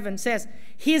Isaiah 11 says,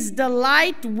 his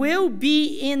delight will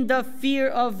be in the fear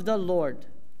of the Lord.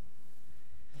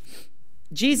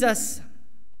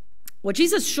 What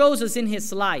Jesus shows us in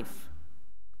his life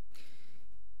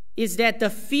is that the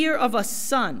fear of a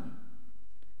son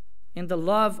and the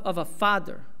love of a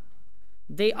father,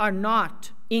 they are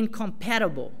not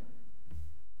incompatible.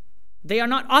 They are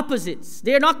not opposites.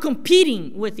 They are not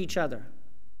competing with each other.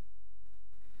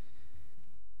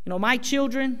 You know, my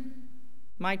children,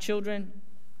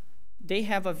 they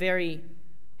have a very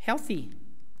healthy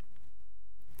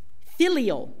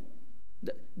filial,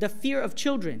 the fear of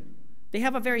children. They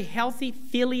have a very healthy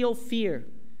filial fear,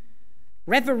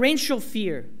 reverential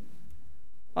fear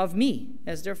of me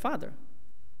as their father.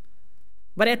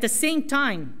 But at the same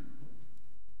time,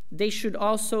 they should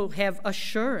also have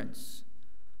assurance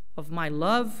of my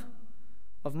love,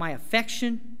 of my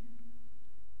affection,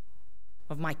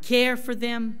 of my care for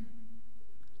them,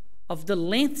 of the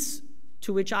lengths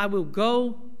to which I will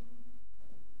go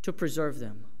to preserve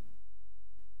them.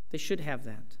 They should have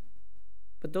that.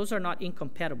 But those are not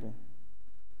incompatible.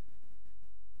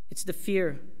 It's the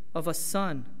fear of a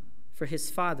son for his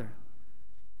father.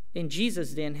 And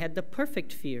Jesus then had the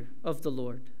perfect fear of the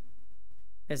Lord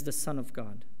as the Son of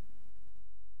God.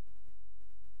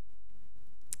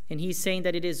 And he's saying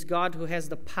that it is God who has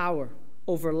the power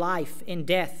over life and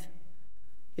death.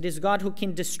 It is God who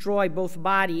can destroy both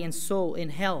body and soul in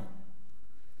hell.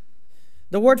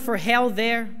 The word for hell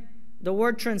there, the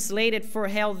word translated for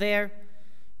hell there,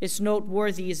 is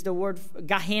noteworthy, is the word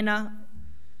Gehenna.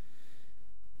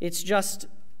 It's just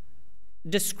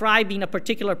describing a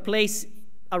particular place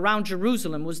around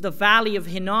Jerusalem. It was the valley of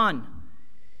Hinnom.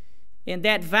 And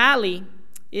that valley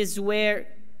is where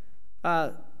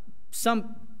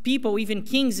some people, even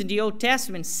kings in the Old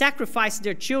Testament, sacrificed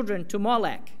their children to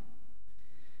Molech.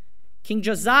 King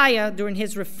Josiah, during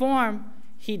his reform,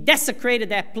 he desecrated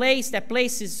that place. That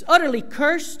place is utterly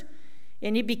cursed,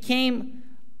 and it became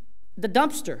the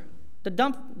dumpster, the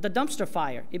dumpster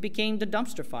fire. It became the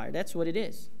dumpster fire. That's what it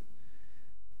is.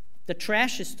 The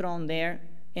trash is thrown there,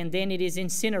 and then it is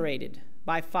incinerated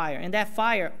by fire. And that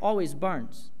fire always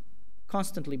burns,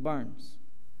 constantly burns.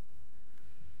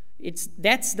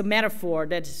 That's the metaphor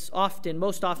that is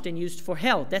most often used for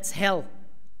hell. That's hell.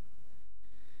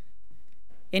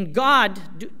 And God,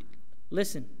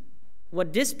 listen,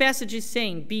 what this passage is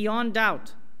saying, beyond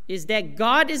doubt, is that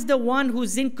God is the one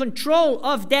who's in control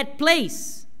of that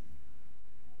place.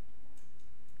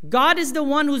 God is the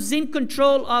one who's in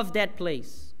control of that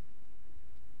place.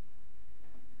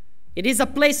 It is a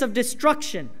place of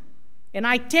destruction. And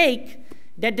I take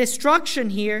that destruction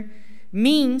here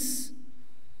means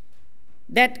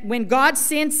that when God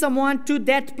sends someone to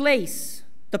that place,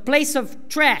 the place of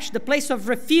trash, the place of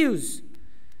refuse,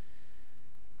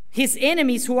 his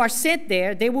enemies who are sent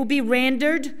there, they will be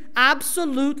rendered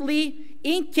absolutely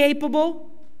incapable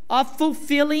of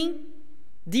fulfilling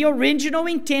the original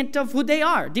intent of who they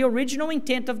are, the original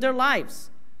intent of their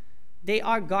lives. They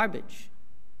are garbage.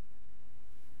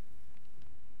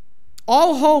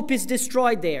 All hope is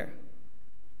destroyed there.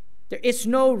 There is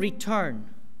no return.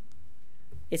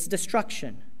 It's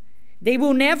destruction. They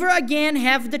will never again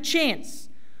have the chance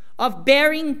of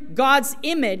bearing God's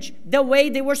image the way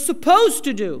they were supposed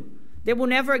to do. They will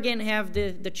never again have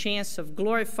the chance of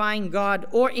glorifying God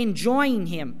or enjoying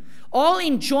Him. All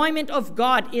enjoyment of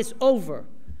God is over.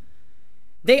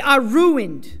 They are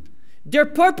ruined. Their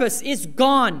purpose is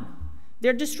gone.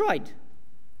 They're destroyed.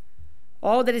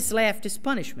 All that is left is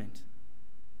punishment.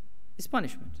 Is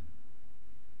punishment.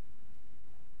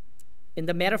 And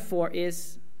the metaphor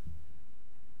is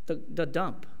the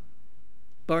dump,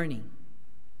 burning,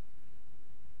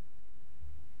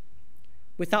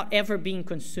 without ever being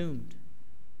consumed.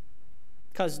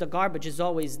 Because the garbage is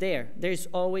always there. There's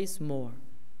always more.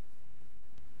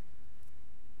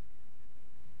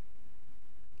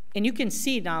 And you can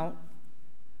see now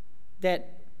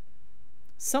that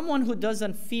someone who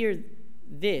doesn't fear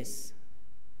this,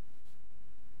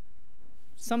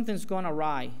 something's gone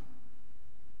awry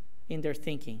in their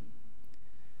thinking.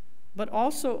 But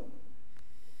also,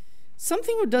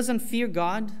 someone who doesn't fear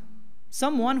God, the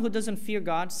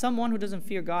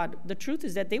truth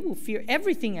is that they will fear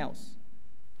everything else.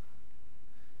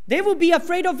 They will be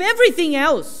afraid of everything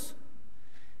else.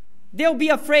 They'll be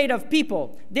afraid of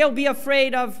people. They'll be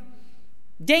afraid of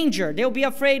danger. They'll be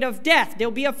afraid of death. They'll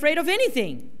be afraid of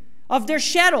anything, of their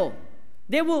shadow.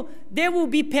 They will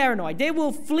be paranoid. They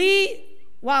will flee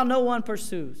while no one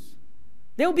pursues.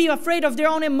 They'll be afraid of their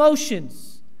own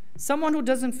emotions. Someone who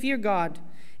doesn't fear God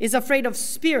is afraid of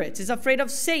spirits, is afraid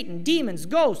of Satan, demons,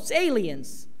 ghosts,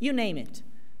 aliens, you name it.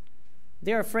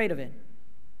 They're afraid of it.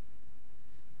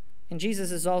 And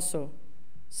Jesus is also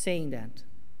saying that.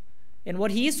 And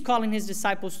what he is calling his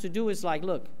disciples to do is like,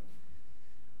 look,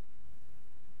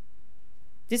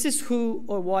 this is who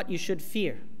or what you should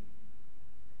fear.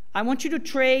 I want you to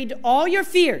trade all your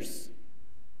fears.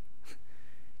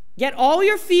 Get all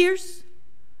your fears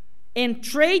and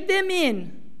trade them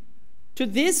in to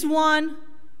this one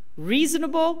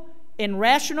reasonable and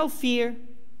rational fear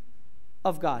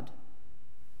of God.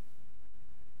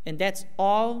 And that's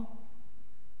all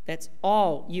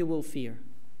you will fear.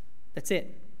 That's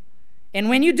it. And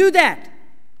when you do that,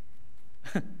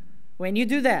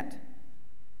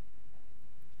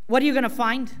 what are you going to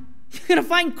find? You're going to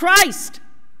find Christ.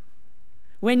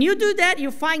 When you do that,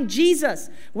 you find Jesus.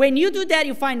 When you do that,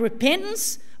 you find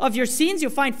repentance of your sins. You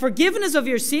find forgiveness of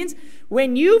your sins.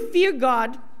 When you fear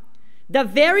God, the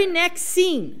very next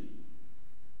scene,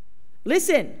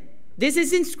 listen, this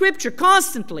is in Scripture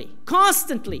constantly.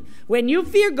 When you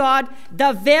fear God,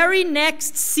 the very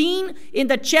next scene in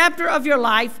the chapter of your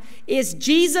life is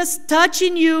Jesus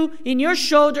touching you in your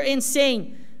shoulder and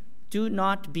saying, do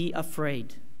not be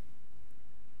afraid.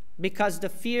 Because the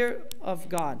fear of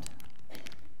God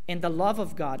and the love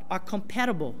of God are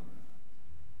compatible.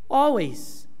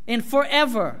 Always and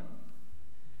forever.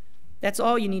 That's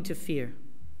all you need to fear.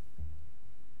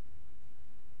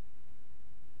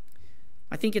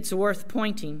 I think it's worth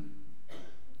pointing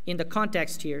in the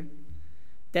context here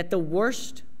that the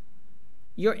worst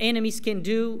your enemies can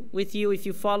do with you if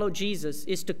you follow Jesus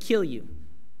is to kill you.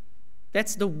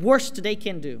 That's the worst they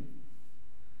can do.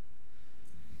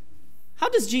 How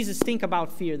does Jesus think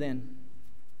about fear then?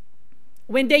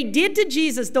 When they did to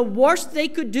Jesus the worst they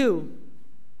could do,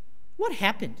 what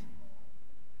happened?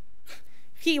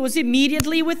 He was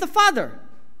immediately with the Father.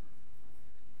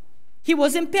 He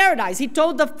was in paradise. He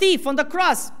told the thief on the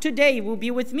cross, today you will be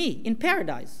with me in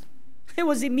paradise. He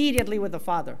was immediately with the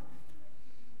Father.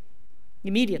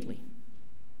 Immediately.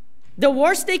 The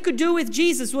worst they could do with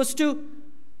Jesus was to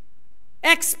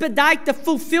expedite the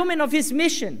fulfillment of his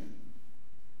mission.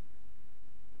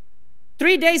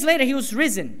 3 days later, he was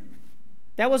risen.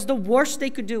 That was the worst they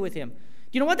could do with him. Do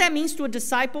you know what that means to a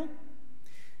disciple?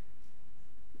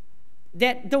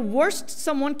 That the worst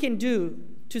someone can do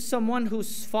to someone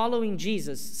who's following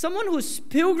Jesus, someone who's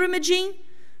pilgrimaging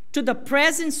to the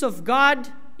presence of God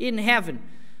in heaven,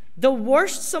 the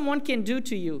worst someone can do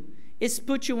to you is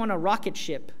put you on a rocket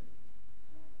ship,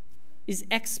 is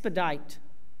expedite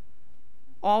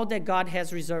all that God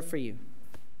has reserved for you.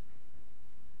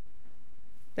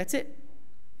 That's it.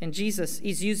 And Jesus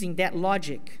is using that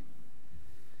logic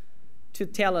to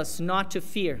tell us not to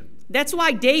fear. That's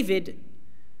why David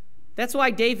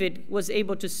was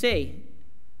able to say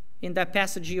in that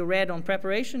passage you read on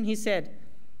preparation, he said,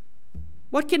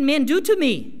 "What can men do to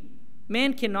me?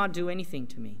 Man cannot do anything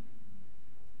to me.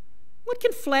 What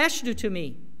can flesh do to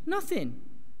me? Nothing."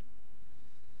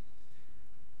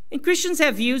 And Christians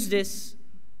have used this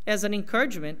as an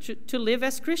encouragement to live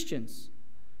as Christians.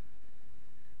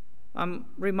 I'm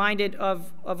reminded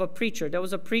of a preacher. There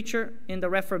was a preacher in the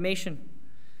Reformation.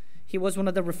 He was one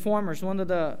of the reformers, one of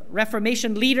the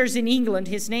Reformation leaders in England.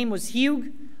 His name was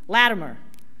Hugh Latimer.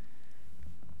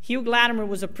 Hugh Latimer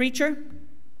was a preacher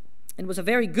and was a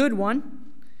very good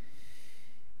one.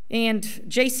 And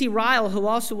J.C. Ryle, who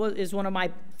also is one of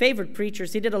my favorite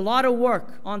preachers, he did a lot of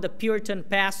work on the Puritan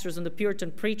pastors and the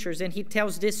Puritan preachers, and he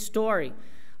tells this story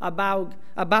about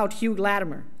Hugh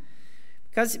Latimer.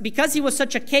 Because he was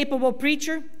such a capable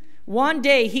preacher, one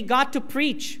day he got to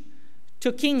preach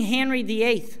to King Henry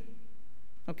VIII.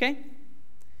 Okay?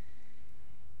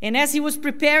 And as he was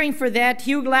preparing for that,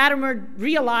 Hugh Latimer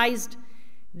realized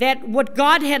that what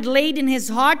God had laid in his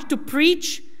heart to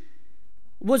preach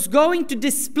was going to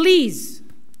displease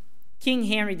King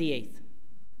Henry VIII.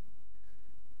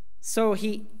 So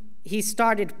he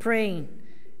started praying.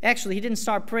 Actually, he didn't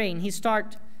start praying. He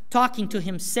started talking to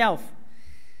himself,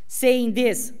 saying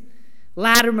this,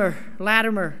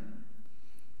 Latimer,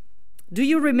 do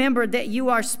you remember that you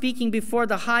are speaking before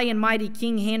the high and mighty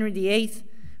King Henry VIII,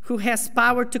 who has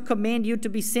power to command you to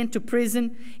be sent to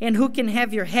prison, and who can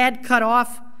have your head cut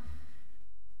off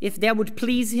if that would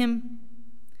please him?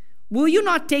 Will you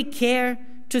not take care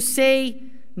to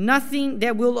say nothing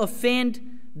that will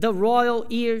offend the royal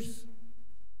ears?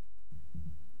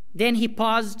 Then he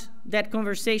paused that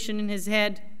conversation in his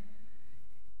head,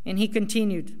 and he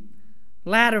continued,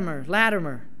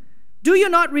 Latimer, do you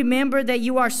not remember that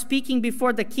you are speaking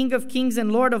before the King of Kings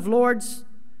and Lord of Lords,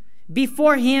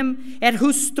 before him at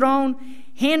whose throne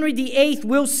Henry VIII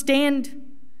will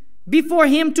stand, before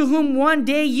him to whom one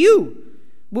day you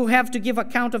will have to give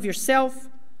account of yourself?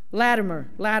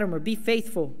 Latimer, be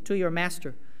faithful to your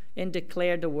master and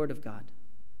declare the word of God.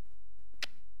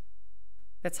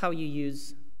 That's how you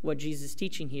use what Jesus is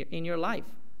teaching here in your life.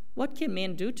 What can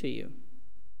men do to you?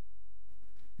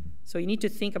 So you need to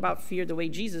think about fear the way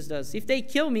Jesus does. If they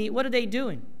kill me, what are they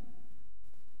doing?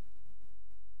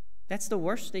 That's the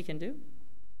worst they can do,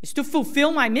 is to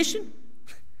fulfill my mission.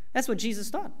 That's what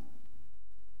Jesus taught.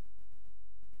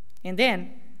 And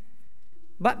then,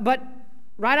 but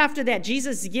right after that,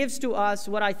 Jesus gives to us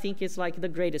what I think is like the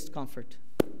greatest comfort.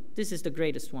 This is the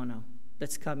greatest one now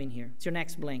that's coming here. It's your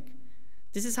next blank.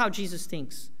 This is how Jesus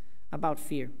thinks about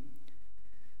fear.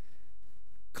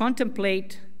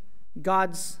 Contemplate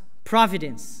God's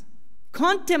providence.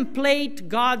 Contemplate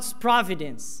God's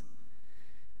providence.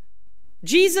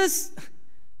 Jesus,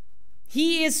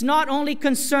 he is not only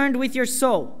concerned with your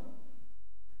soul.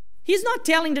 He's not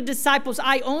telling the disciples,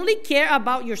 I only care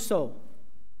about your soul.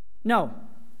 No.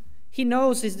 He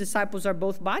knows his disciples are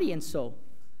both body and soul.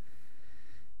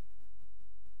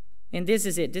 And this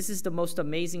is it. This is the most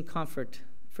amazing comfort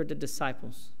for the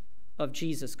disciples of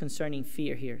Jesus concerning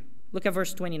fear here. Look at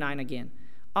verse 29 again.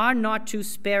 Are not 2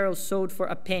 sparrows sold for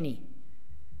a penny?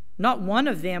 Not one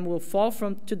of them will fall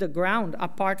to the ground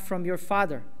apart from your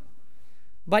Father.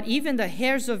 But even the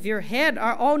hairs of your head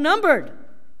are all numbered.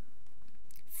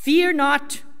 Fear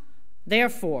not,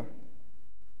 therefore.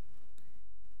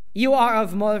 You are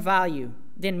of more value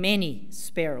than many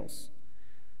sparrows.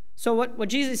 So what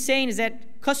Jesus is saying is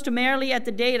that customarily at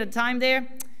the time there,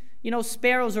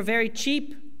 sparrows are very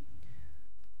cheap.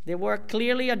 They were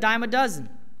clearly a dime a dozen.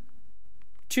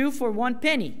 2 for 1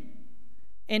 penny.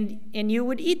 And you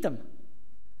would eat them.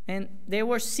 And they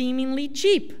were seemingly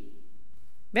cheap.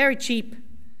 Very cheap.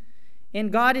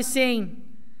 And God is saying,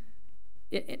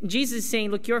 Jesus is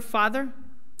saying, look, your Father,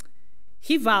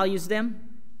 he values them.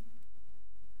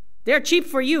 They're cheap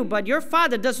for you, but your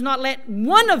Father does not let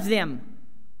one of them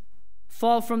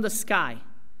fall from the sky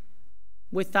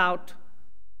without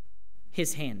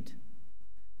his hand.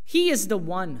 He is the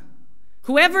one.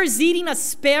 Whoever is eating a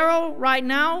sparrow right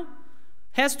now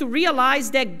has to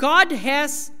realize that God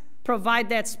has provide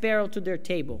that sparrow to their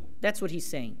table. That's what he's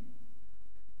saying.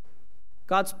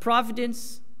 God's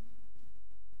providence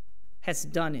has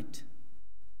done it.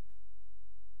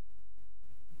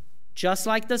 Just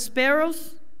like the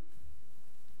sparrows,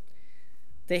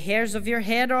 the hairs of your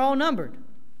head are all numbered.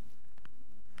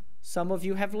 Some of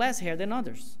you have less hair than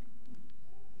others.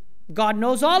 God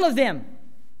knows all of them.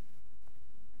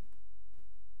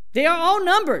 They are all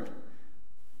numbered.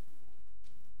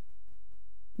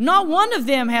 Not one of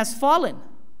them has fallen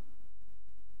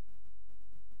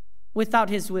without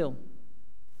his will.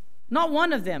 Not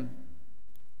one of them.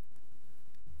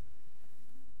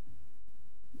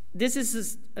 This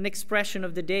is an expression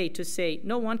of the day to say,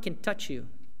 no one can touch you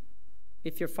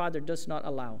if your Father does not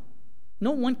allow.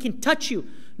 No one can touch you.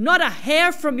 Not a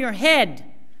hair from your head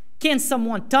can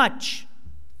someone touch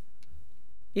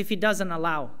if he doesn't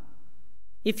allow,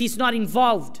 if he's not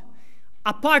involved,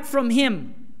 apart from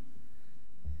him.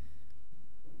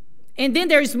 And then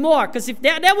there is more, because if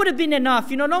that would have been enough,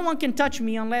 no one can touch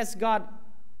me unless God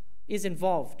is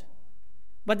involved.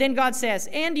 But then God says,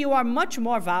 and you are much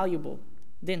more valuable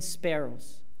than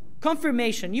sparrows.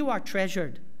 Confirmation, you are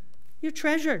treasured. You're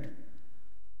treasured.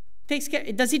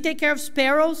 Does he take care of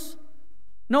sparrows?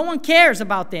 No one cares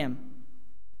about them.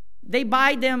 They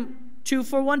buy them 2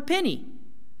 for 1 penny.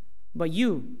 But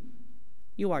you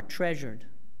are treasured.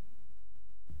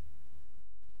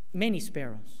 Many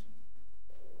sparrows.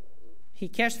 He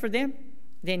cares for them,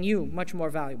 then you, much more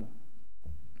valuable.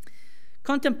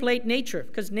 Contemplate nature,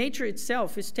 because nature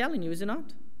itself is telling you, is it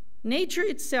not? Nature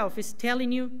itself is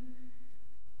telling you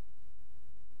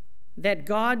that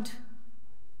God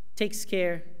takes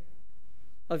care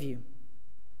of you.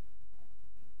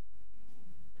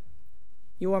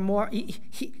 You are more,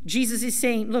 Jesus is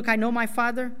saying, look, I know my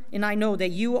Father, and I know that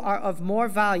you are of more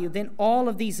value than all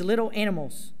of these little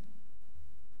animals.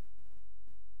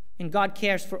 And God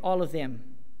cares for all of them.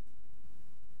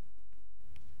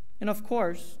 And of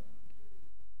course,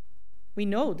 we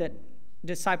know that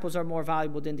disciples are more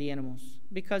valuable than the animals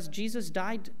because Jesus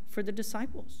died for the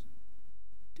disciples.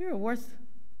 They're worth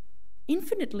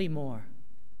infinitely more.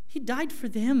 He died for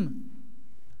them.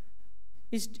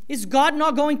 Is God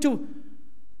not going to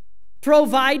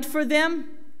provide for them?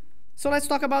 So let's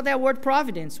talk about that word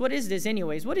providence. What is this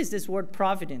anyways? What is this word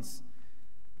providence?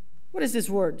 What is this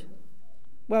word?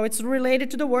 Well, it's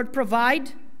related to the word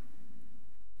provide.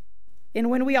 And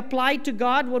when we apply it to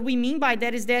God, what we mean by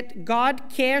that is that God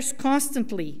cares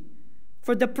constantly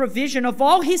for the provision of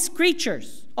all his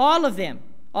creatures, all of them,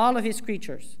 all of his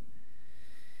creatures.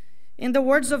 And the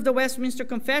words of the Westminster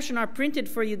Confession are printed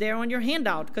for you there on your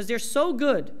handout because they're so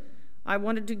good. I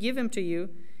wanted to give them to you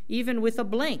even with a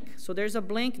blank. So there's a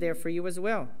blank there for you as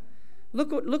well.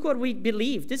 Look what we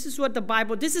believe. This is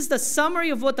the summary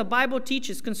of what the Bible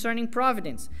teaches concerning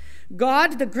providence.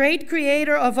 God, the great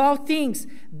creator of all things,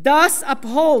 does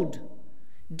uphold,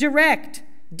 direct,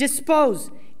 dispose,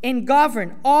 and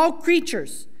govern all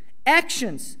creatures,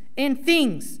 actions, and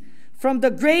things, from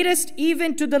the greatest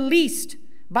even to the least,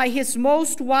 by his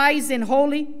most wise and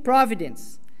holy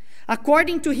providence,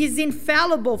 according to his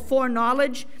infallible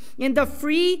foreknowledge and the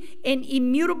free and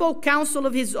immutable counsel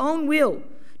of his own will,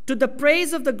 to the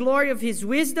praise of the glory of his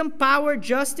wisdom, power,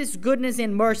 justice, goodness,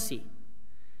 and mercy.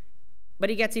 But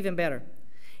it gets even better.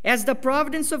 As the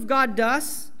providence of God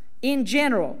does, in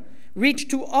general, reach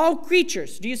to all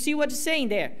creatures. Do you see what it's saying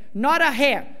there? Not a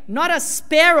hair, not a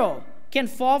sparrow can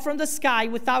fall from the sky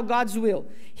without God's will.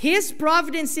 His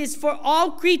providence is for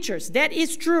all creatures. That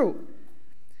is true.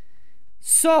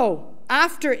 So,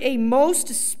 after a most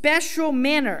special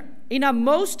manner, in a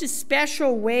most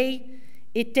special way,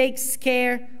 it takes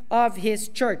care of his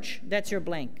church. That's your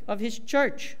blank. Of his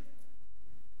church.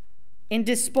 And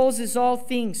disposes all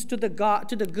things to the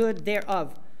good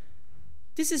thereof.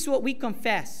 This is what we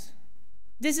confess.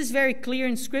 This is very clear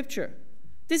in Scripture.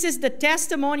 This is the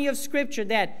testimony of Scripture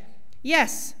that,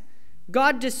 yes,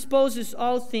 God disposes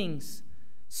all things,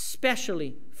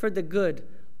 especially for the good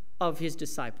of his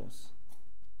disciples,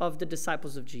 of the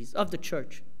disciples of Jesus, of the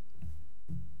church.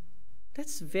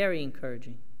 That's very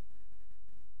encouraging.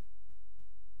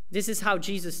 This is how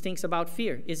Jesus thinks about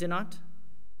fear, is it not?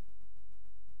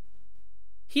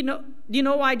 Do you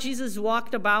know why Jesus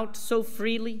walked about so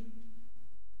freely,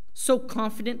 so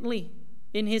confidently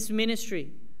in his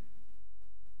ministry,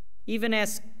 even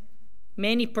as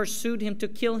many pursued him to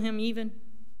kill him even?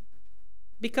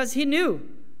 Because he knew,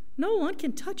 no one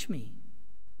can touch me.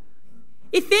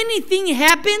 If anything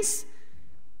happens,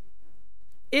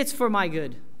 it's for my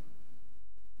good.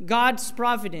 God's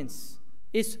providence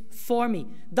is for me.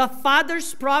 The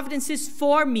Father's providence is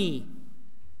for me,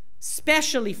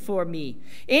 especially for me.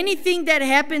 Anything that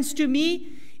happens to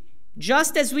me,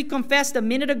 just as we confessed a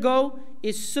minute ago,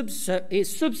 is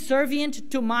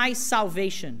subservient to my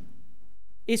salvation.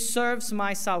 It serves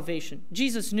my salvation.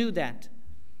 Jesus knew that.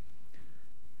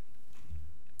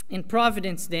 In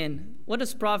providence, then, what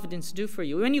does providence do for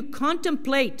you? When you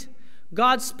contemplate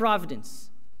God's providence,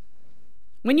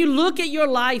 when you look at your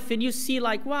life and you see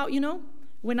like, wow,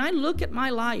 when I look at my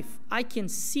life, I can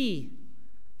see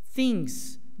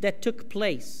things that took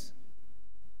place,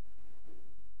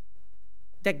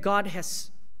 that God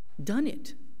has done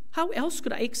it. How else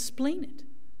could I explain it?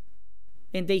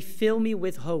 And they fill me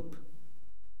with hope.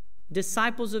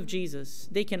 Disciples of Jesus,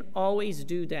 they can always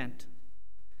do that.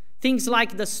 Things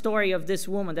like the story of this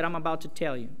woman that I'm about to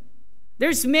tell you.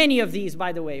 There's many of these,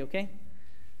 by the way, okay?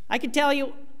 I could tell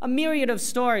you a myriad of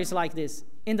stories like this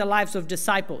in the lives of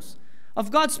disciples, of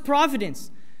God's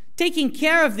providence, taking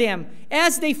care of them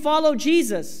as they follow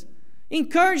Jesus.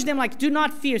 Encourage them like, do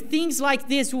not fear. Things like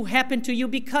this will happen to you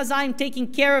because I'm taking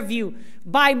care of you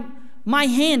by my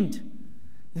hand.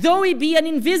 Though it be an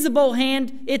invisible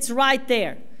hand, it's right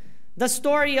there. The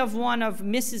story of one of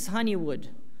Mrs. Honeywood.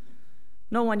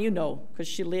 No one you know, because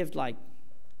she lived like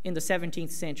in the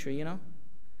 17th century,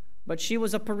 But she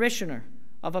was a parishioner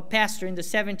of a pastor in the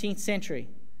 17th century.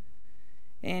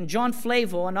 And John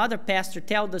Flavel, another pastor,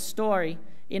 tell the story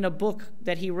in a book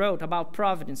that he wrote about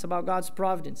providence, about God's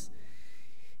providence.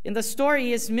 And the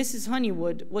story is Mrs.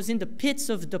 Honeywood was in the pits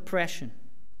of depression.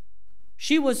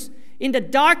 She was in the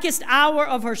darkest hour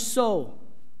of her soul,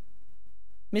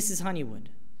 Mrs. Honeywood.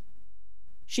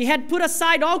 She had put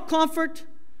aside all comfort.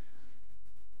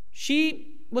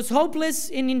 She was hopeless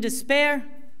and in despair.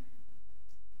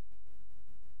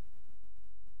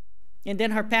 And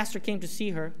then her pastor came to see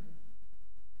her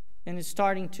and is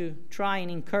starting to try and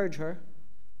encourage her.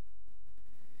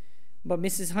 But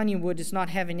Mrs. Honeywood is not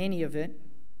having any of it.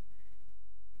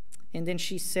 And then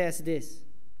she says this.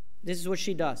 This is what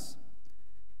she does.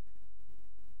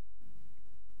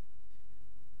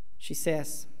 She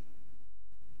says,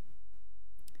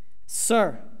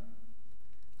 "Sir,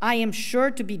 I am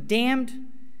sure to be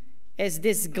damned as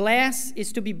this glass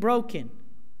is to be broken."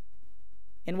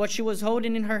 And what she was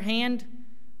holding in her hand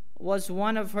was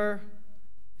one of her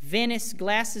Venice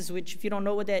glasses, which, if you don't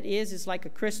know what that is like a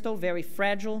crystal, very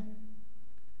fragile,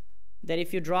 that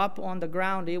if you drop on the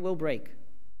ground, it will break.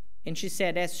 And she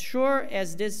said, as sure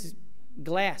as this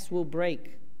glass will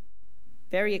break,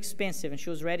 very expensive, and she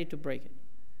was ready to break it,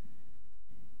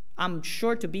 I'm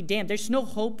sure to be damned. There's no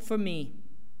hope for me.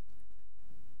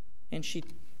 And she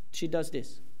does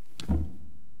this.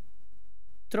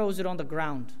 Throws it on the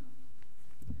ground.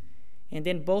 And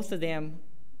then both of them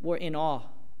were in awe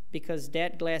because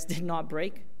that glass did not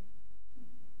break.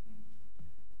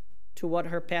 To what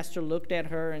her pastor looked at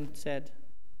her and said,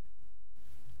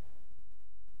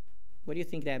 "What do you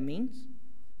think that means?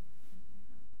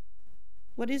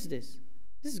 What is this?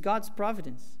 This is God's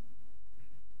providence.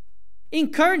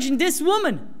 Encouraging this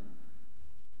woman.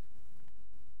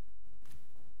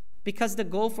 Because the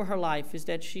goal for her life is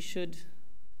that she should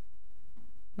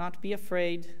not be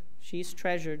afraid. She is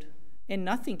treasured. And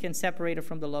nothing can separate her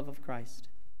from the love of Christ.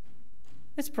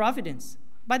 That's providence.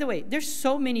 By the way, there's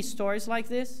so many stories like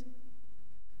this.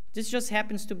 This just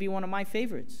happens to be one of my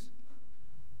favorites.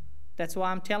 That's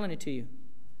why I'm telling it to you.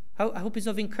 I hope it's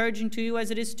of encouraging to you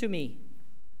as it is to me.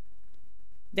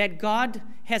 That God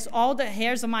has all the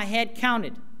hairs of my head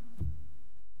counted.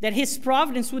 That His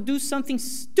providence would do something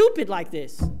stupid like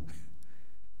this.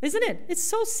 Isn't it? It's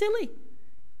so silly.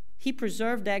 He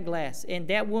preserved that glass. And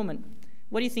that woman,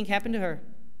 what do you think happened to her?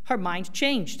 Her mind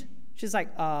changed. She's like,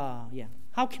 yeah.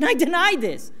 How can I deny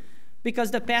this?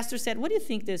 Because the pastor said, what do you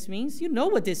think this means? You know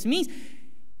what this means.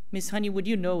 Miss Honeywood,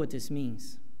 you know what this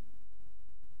means.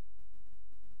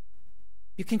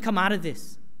 You can come out of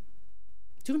this.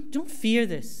 Don't fear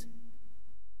this.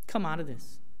 Come out of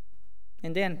this.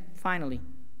 And then, finally,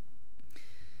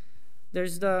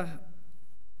 there's the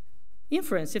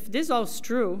inference. If this all is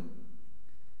true,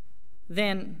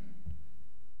 then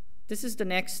this is the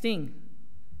next thing.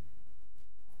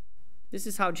 This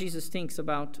is how Jesus thinks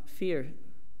about fear.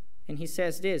 And He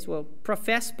says this, well,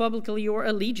 profess publicly your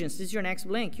allegiance. This is your next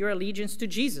blank. Your allegiance to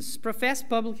Jesus. Profess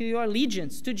publicly your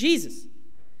allegiance to Jesus.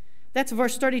 That's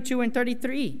verse 32 and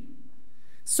 33.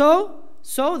 So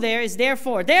there is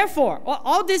therefore. Therefore,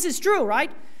 all this is true,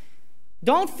 right?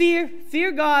 Don't fear.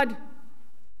 Fear God.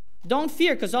 Don't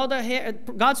fear, because all the hair,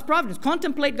 God's providence.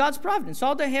 Contemplate God's providence.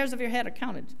 All the hairs of your head are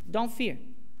counted. Don't fear.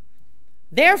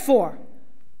 Therefore,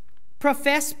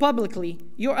 profess publicly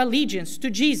your allegiance to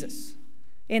Jesus.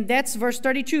 And that's verse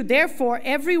 32. Therefore,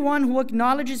 everyone who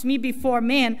acknowledges me before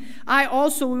men, I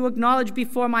also will acknowledge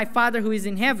before my Father who is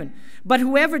in heaven. But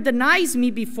whoever denies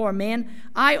me before men,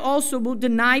 I also will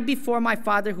deny before my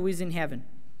Father who is in heaven.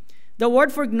 The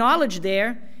word for acknowledge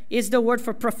there is the word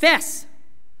for profess.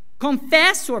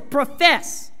 Confess or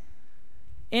profess.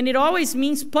 And it always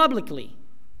means publicly.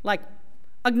 Like,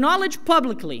 acknowledge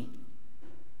publicly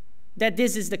that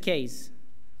this is the case.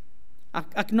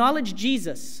 Acknowledge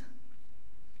Jesus.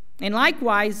 And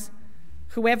likewise,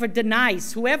 whoever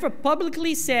denies, whoever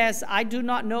publicly says, I do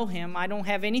not know him, I don't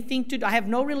have anything to do, I have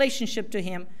no relationship to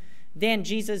him, then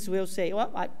Jesus will say,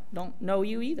 well, I don't know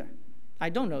you either. I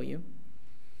don't know you.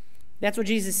 That's what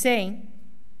Jesus is saying.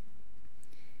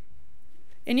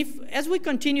 And as we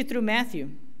continue through Matthew,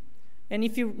 and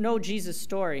if you know Jesus'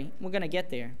 story, we're going to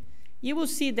get there, you will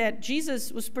see that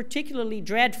Jesus was particularly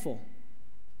dreadful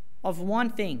of one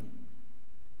thing,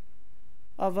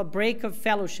 of a break of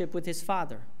fellowship with his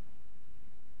Father.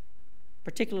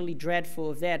 Particularly dreadful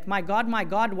of that. My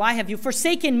God, why have you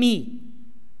forsaken me?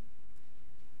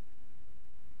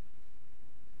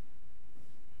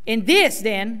 And this,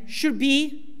 then, should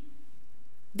be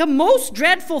the most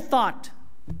dreadful thought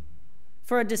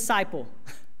for a disciple.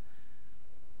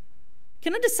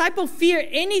 Can a disciple fear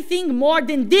anything more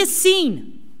than this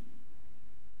scene?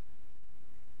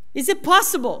 Is it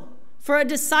possible for a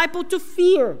disciple to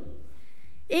fear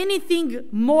anything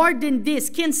more than this?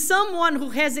 Can someone who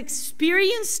has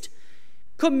experienced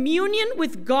communion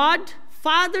with God,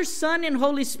 Father, Son, and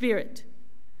Holy Spirit,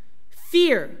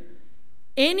 fear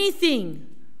anything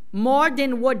more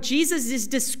than what Jesus is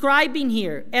describing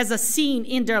here as a scene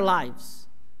in their lives?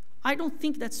 I don't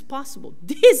think that's possible.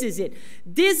 This is it.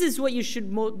 This is what you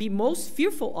should be most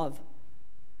fearful of.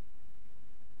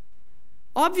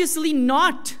 Obviously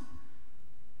not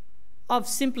of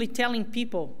simply telling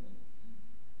people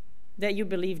that you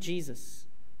believe Jesus.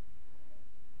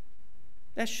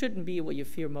 That shouldn't be what you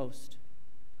fear most.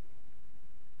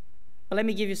 But let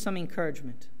me give you some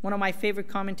encouragement. One of my favorite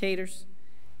commentators,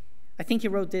 I think he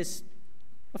wrote this,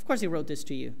 of course he wrote this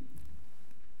to you.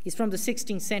 He's from the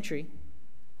 16th century.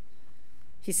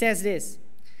 He says this: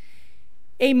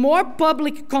 a more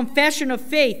public confession of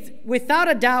faith, without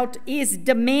a doubt, is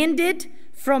demanded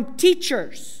from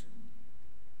teachers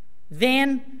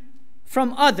than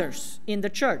from others in the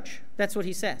church. That's what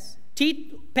he says.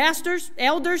 Pastors,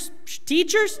 elders,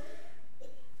 teachers,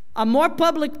 a more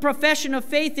public profession of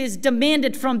faith is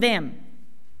demanded from them.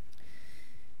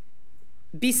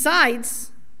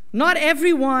 Besides, not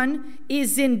everyone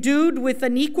is endued with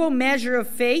an equal measure of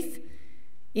faith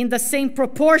in the same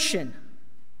proportion,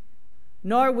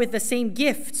 nor with the same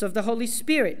gifts of the Holy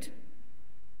Spirit.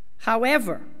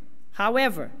 However,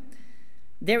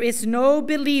 there is no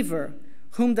believer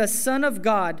whom the Son of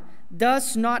God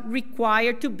does not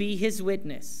require to be his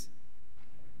witness.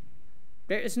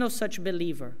 There is no such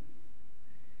believer.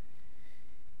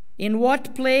 In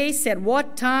what place, at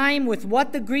what time, with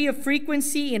what degree of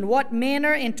frequency, in what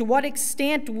manner, and to what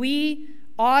extent we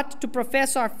ought to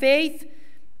profess our faith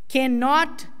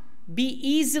cannot be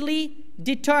easily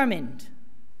determined.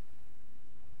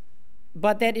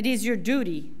 But that it is your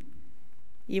duty,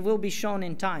 it will be shown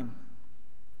in time.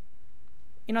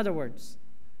 In other words,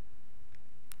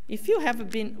 if you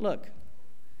haven't been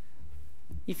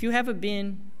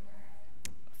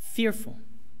fearful,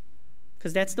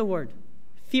 because that's the word,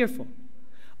 fearful,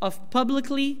 of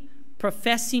publicly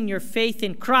professing your faith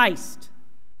in Christ,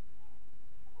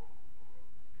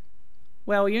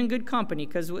 well, you're in good company,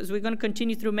 because as we're going to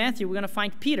continue through Matthew, we're going to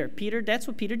find Peter. That's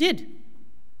what Peter did.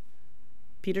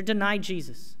 Peter denied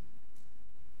Jesus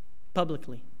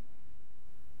publicly.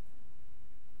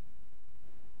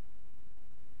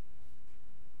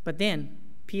 But then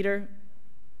Peter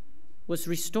was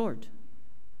restored.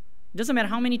 It doesn't matter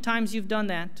how many times you've done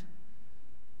that.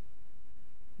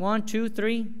 1, 2,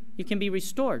 3, you can be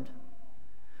restored.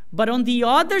 But on the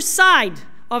other side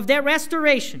of that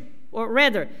restoration, or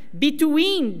rather,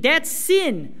 between that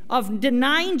sin of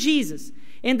denying Jesus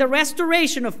and the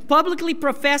restoration of publicly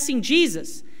professing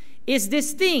Jesus, is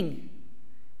this thing,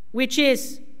 which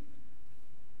is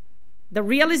the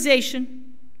realization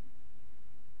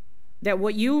that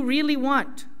what you really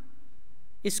want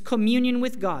is communion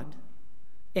with God,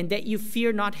 and that you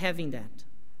fear not having that.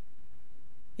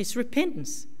 It's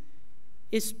repentance.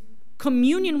 It's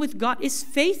communion with God. It's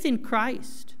faith in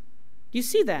Christ. Do you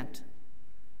see that?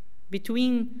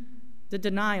 Between the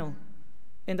denial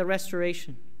and the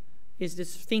restoration is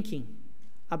this thinking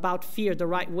about fear the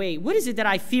right way. What is it that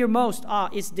I fear most?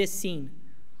 It's this scene.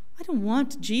 I don't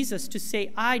want Jesus to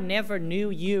say, I never knew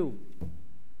you,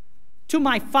 to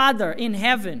my Father in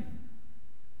heaven.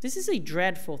 This is a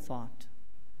dreadful thought.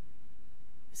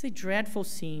 It's a dreadful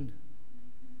scene.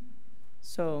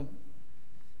 So,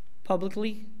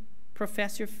 publicly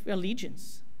profess your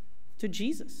allegiance to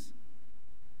Jesus.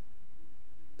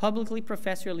 Publicly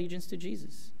profess your allegiance to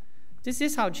Jesus. This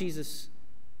is how Jesus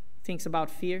thinks about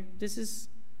fear. This is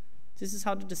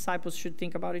how the disciples should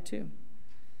think about it too.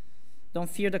 Don't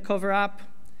fear the cover-up.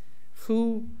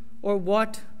 Who or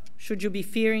what should you be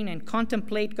fearing? And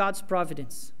contemplate God's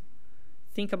providence.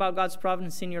 Think about God's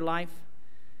providence in your life.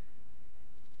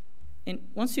 And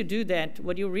once you do that,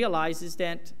 what you realize is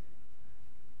that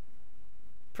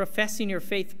professing your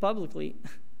faith publicly,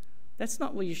 that's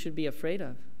not what you should be afraid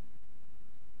of.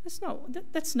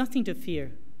 That's nothing to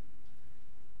fear.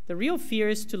 The real fear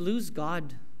is to lose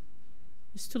God.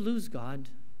 Is to lose God.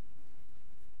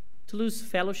 To lose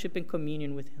fellowship and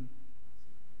communion with Him.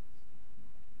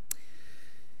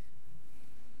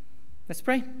 Let's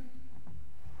pray.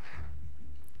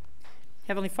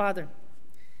 Heavenly Father,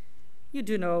 you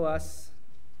do know us.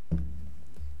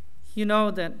 You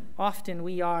know that often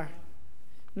we are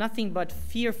nothing but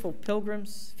fearful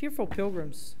pilgrims.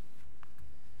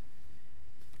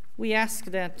 We ask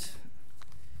that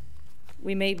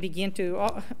we may begin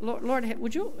to, Lord,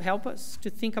 would you help us to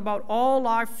think about all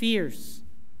our fears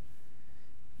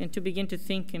and to begin to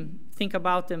think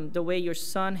about them the way your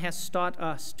Son has taught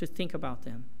us to think about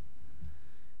them,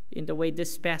 in the way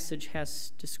this passage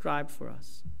has described for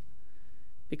us.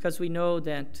 Because we know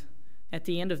that at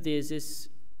the end of this is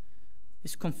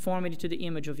conformity to the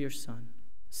image of your Son,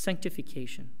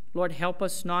 sanctification. Lord, help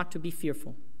us not to be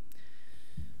fearful,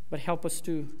 but help us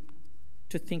to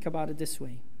think about it this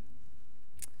way.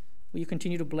 Will you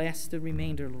continue to bless the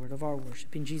remainder, Lord, of our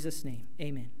worship? In Jesus' name,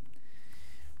 amen.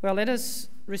 Well, let us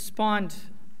respond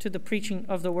to the preaching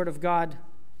of the Word of God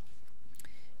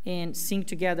and sing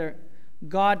together,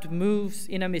 God Moves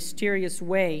in a Mysterious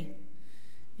Way.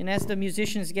 And as the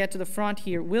musicians get to the front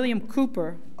here, William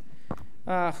Cooper,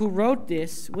 who wrote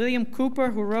this,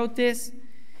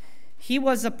 he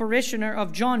was a parishioner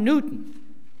of John Newton.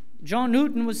 John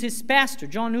Newton was his pastor.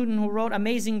 John Newton, who wrote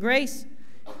Amazing Grace,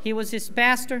 he was his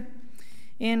pastor.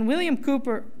 And William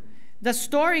Cooper, the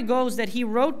story goes that he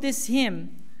wrote this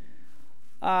hymn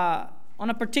on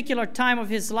a particular time of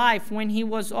his life when he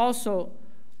was also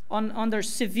under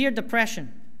severe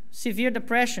depression,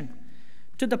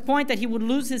 to the point that he would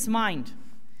lose his mind.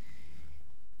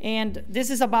 And this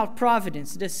is about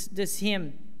providence, this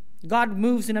hymn. God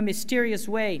moves in a mysterious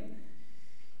way.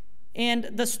 And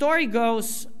the story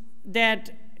goes that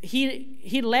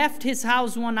he left his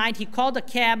house one night. He called a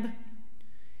cab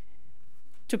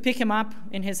to pick him up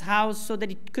in his house so that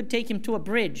he could take him to a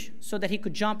bridge, so that he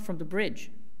could jump from the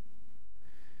bridge.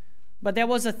 But there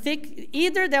was a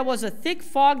thick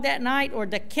fog that night, or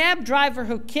the cab driver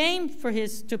who came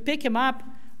to pick him up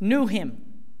knew him.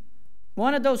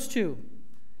 One of those two.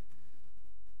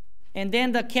 And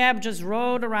then the cab just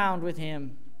rode around with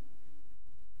him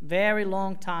very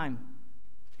long time,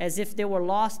 as if they were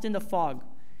lost in the fog,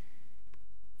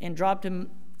 and dropped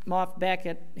him off back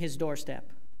at his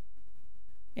doorstep.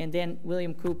 And then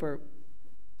William Cooper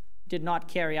did not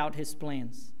carry out his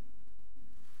plans.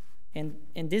 And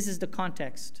this is the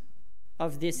context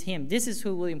of this hymn. This is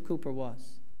who William Cooper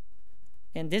was.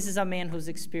 And this is a man who's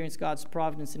experienced God's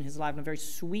providence in his life in a very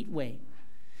sweet way.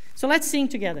 So let's sing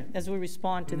together as we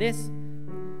respond to this.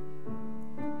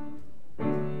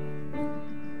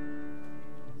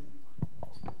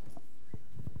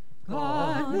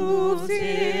 God moves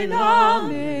in a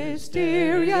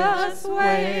mysterious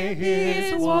way,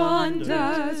 His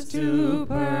wonders to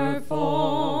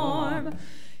perform.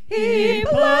 He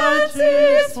plants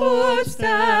His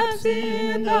footsteps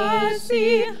in the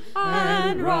sea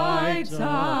and rides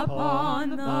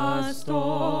upon the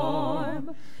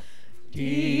storm.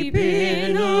 Deep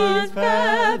in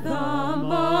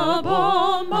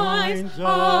unfathomable minds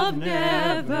of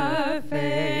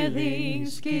never-failing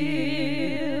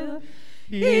skill,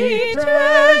 He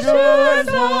treasures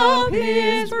up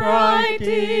His bright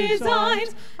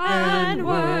designs and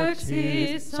works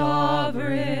His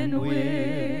sovereign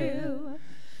will.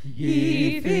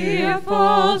 Ye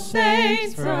fearful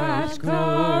saints, fresh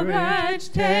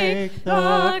courage take,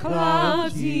 the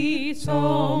clouds ye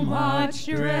so much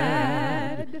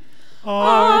dread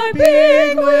are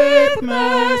big with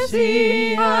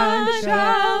mercy and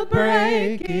shall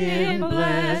break in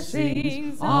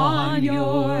blessings on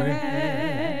your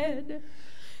head.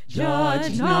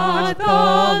 Judge not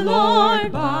the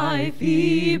Lord by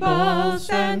feeble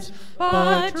sense,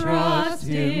 but trust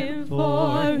Him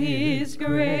for His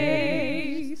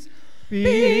grace.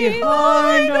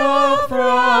 Behind a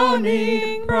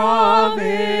frowning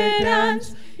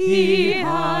providence, He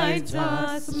hides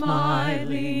a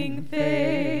smiling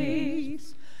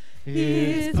face.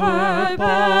 His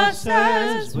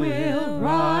purposes will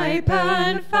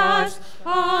ripen fast,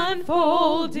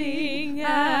 unfolding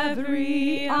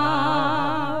every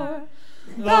hour.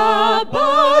 The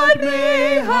bud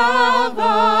may have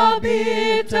a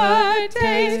bitter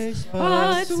taste,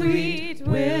 but sweet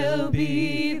will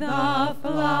be the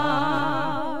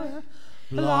flower.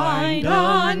 Blind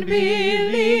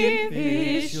unbelief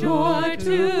is sure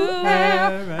to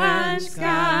err and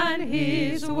scan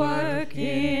his work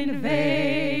in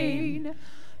vain.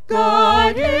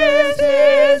 God is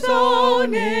his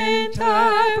own interpreter,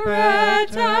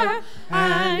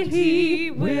 and he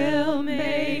will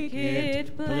make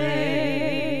it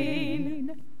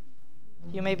plain.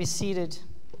 You may be seated.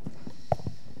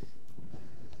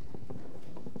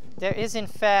 There is, in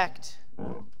fact,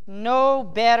 no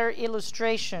better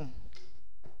illustration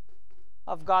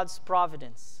of God's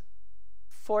providence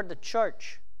for the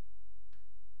church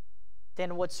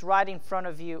than what's right in front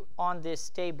of you on this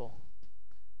table.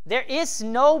 There is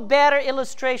no better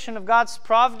illustration of God's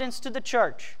providence to the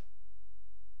church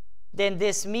than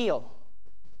this meal.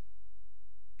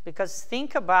 Because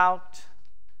think about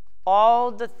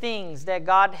all the things that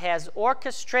God has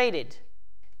orchestrated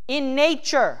in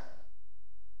nature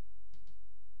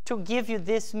to give you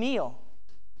this meal.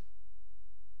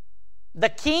 The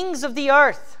kings of the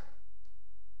earth,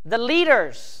 the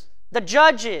leaders, the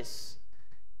judges,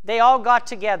 they all got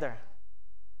together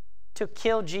to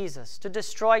kill Jesus, to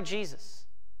destroy Jesus.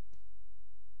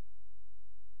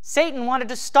 Satan wanted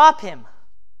to stop him.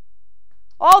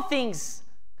 All things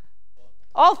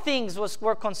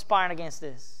were conspiring against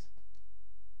this.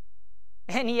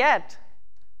 And yet,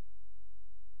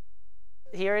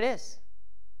 here it is.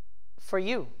 For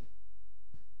you.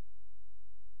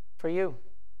 For you.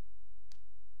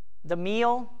 The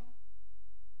meal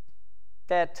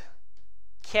that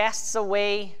casts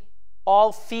away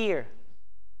all fear.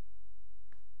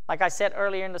 Like I said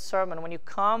earlier in the sermon, when you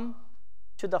come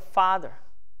to the Father,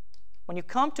 when you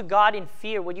come to God in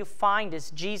fear, what you find is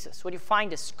Jesus. What you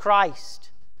find is Christ.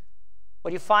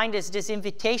 What you find is this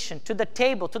invitation to the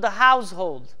table, to the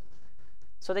household,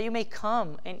 so that you may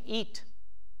come and eat.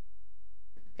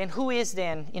 And who is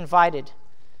then invited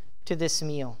to this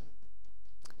meal?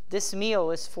 This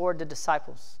meal is for the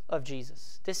disciples of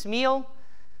Jesus. This meal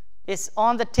is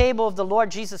on the table of the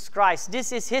Lord Jesus Christ.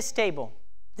 This is his table.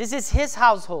 This is his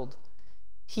household.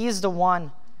 He is the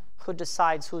one who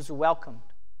decides who's welcomed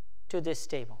to this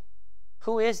table.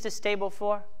 Who is this table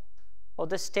for? Well,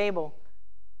 this table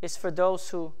is for those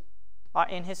who are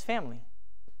in his family.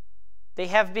 They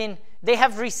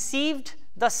have received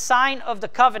the sign of the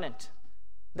covenant.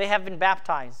 They have been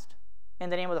baptized in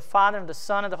the name of the Father, and the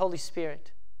Son, and the Holy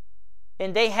Spirit.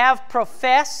 And they have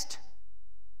professed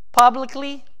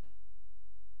publicly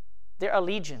their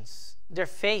allegiance, their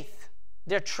faith,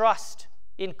 their trust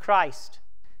in Christ.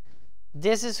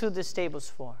 This is who this table is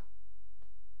for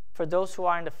those who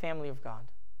are in the family of God.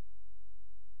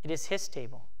 It is his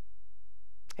table.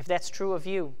 If that's true of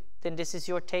you, then this is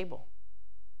your table.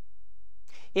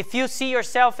 If you see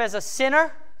yourself as a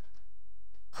sinner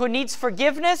who needs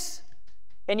forgiveness,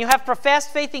 and you have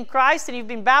professed faith in Christ and you've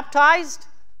been baptized,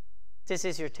 this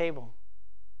is your table.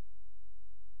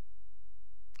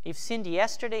 You've sinned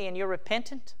yesterday and you're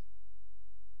repentant,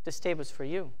 this table is for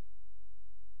you.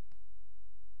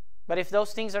 But if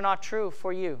those things are not true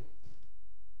for you,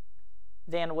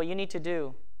 then what you need to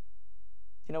do,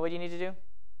 you know what you need to do?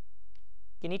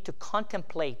 You need to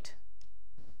contemplate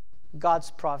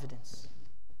God's providence.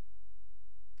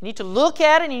 You need to look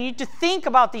at it and you need to think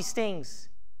about these things.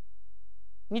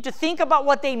 You need to think about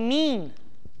what they mean.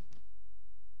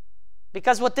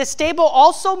 Because what this table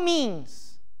also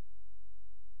means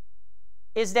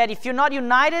is that if you're not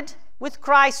united with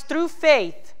Christ through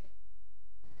faith,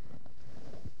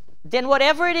 then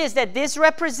whatever it is that this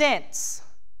represents,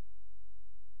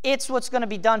 it's what's going to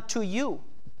be done to you.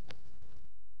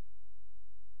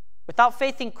 Without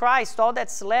faith in Christ, all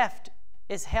that's left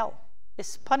is hell,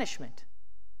 is punishment,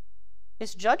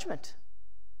 is judgment.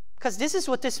 Because this is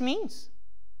what this means.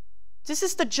 This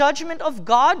is the judgment of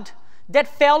God that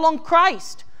fell on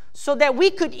Christ so that we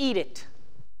could eat it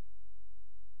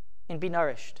and be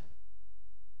nourished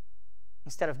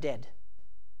instead of dead.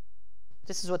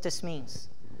 This is what this means.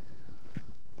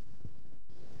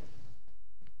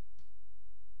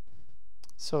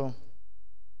 So,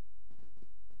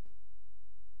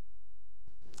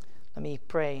 let me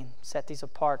pray, set these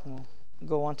apart, and we'll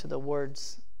go on to the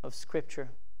words of Scripture.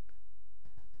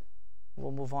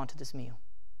 We'll move on to this meal.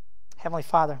 Heavenly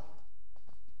Father,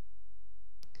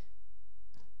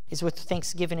 It's with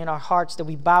thanksgiving in our hearts that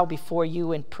we bow before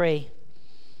you and pray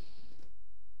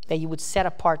that you would set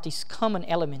apart these common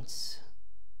elements,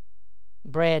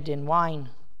 bread and wine,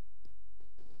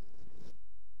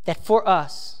 that for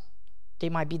us they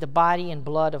might be the body and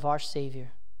blood of our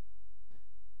Savior.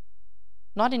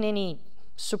 Not in any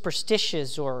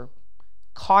superstitious or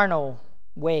carnal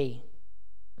way,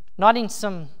 not in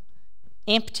some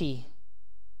empty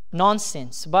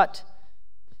nonsense, but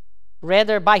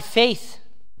rather by faith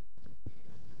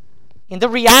in the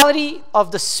reality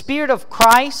of the Spirit of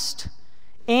Christ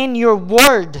and your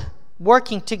word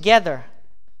working together,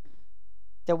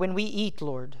 that when we eat,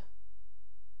 Lord,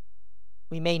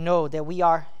 we may know that we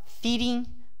are feeding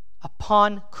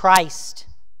upon Christ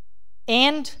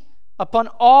and upon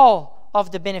all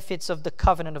of the benefits of the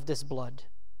covenant of this blood.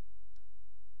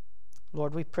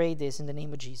 Lord, we pray this in the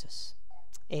name of Jesus.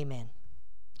 Amen.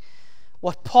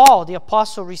 What Paul, the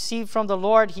apostle, received from the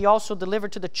Lord, he also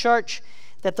delivered to the church,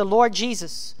 that the Lord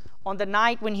Jesus, on the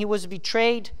night when he was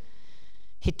betrayed,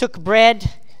 he took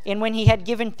bread, and when he had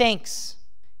given thanks,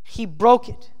 he broke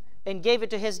it and gave it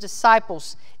to his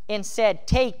disciples and said,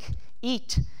 "Take,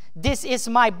 eat. This is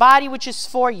my body which is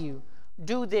for you.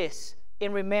 Do this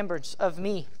in remembrance of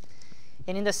me."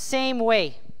 And in the same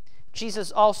way,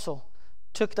 Jesus also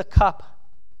took the cup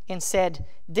and said,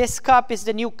 "This cup is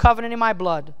the new covenant in my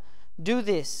blood. Do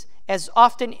this as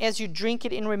often as you drink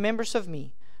it in remembrance of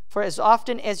me. For as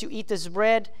often as you eat this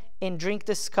bread and drink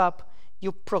this cup,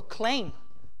 you proclaim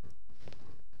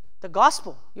the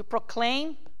gospel. You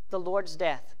proclaim the Lord's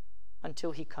death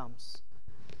until he comes."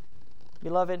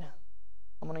 Beloved,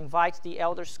 I'm going to invite the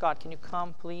elder Scott. Can you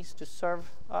come, please, to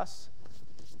serve us?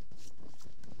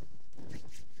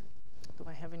 Do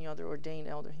I have any other ordained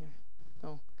elder here?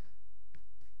 No.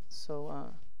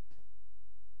 So,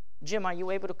 Jim, are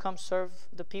you able to come serve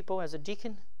the people as a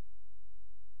deacon?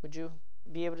 Would you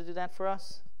be able to do that for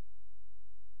us?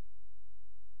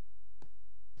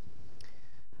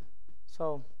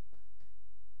 So,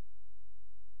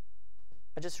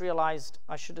 I just realized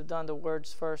I should have done the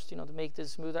words first, to make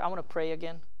this smoother. I want to pray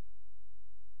again.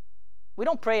 We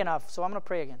don't pray enough, so I'm going to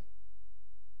pray again.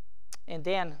 And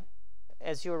then,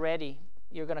 as you're ready,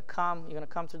 you're going to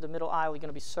come through the middle aisle. You're going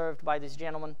to be served by this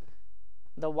gentleman.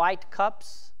 The white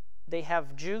cups, they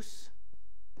have juice,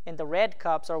 and the red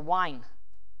cups are wine.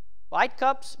 White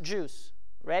cups, juice.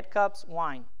 Red cups,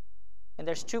 wine. And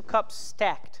there's 2 cups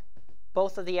stacked.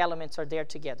 Both of the elements are there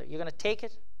together. You're going to take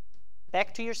it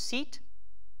back to your seat,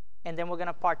 and then we're going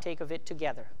to partake of it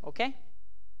together, okay?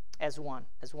 As one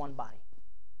body.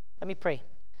 Let me pray.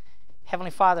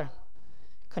 Heavenly Father,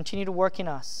 continue to work in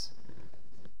us,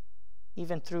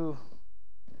 even through,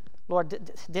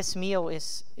 Lord, this meal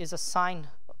is a sign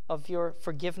of your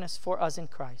forgiveness for us in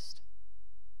Christ.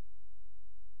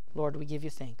 Lord, we give you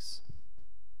thanks.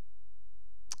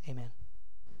 Amen.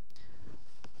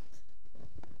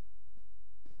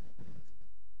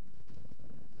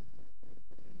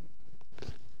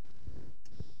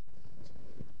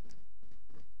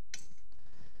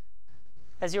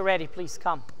 As you're ready, please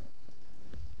come.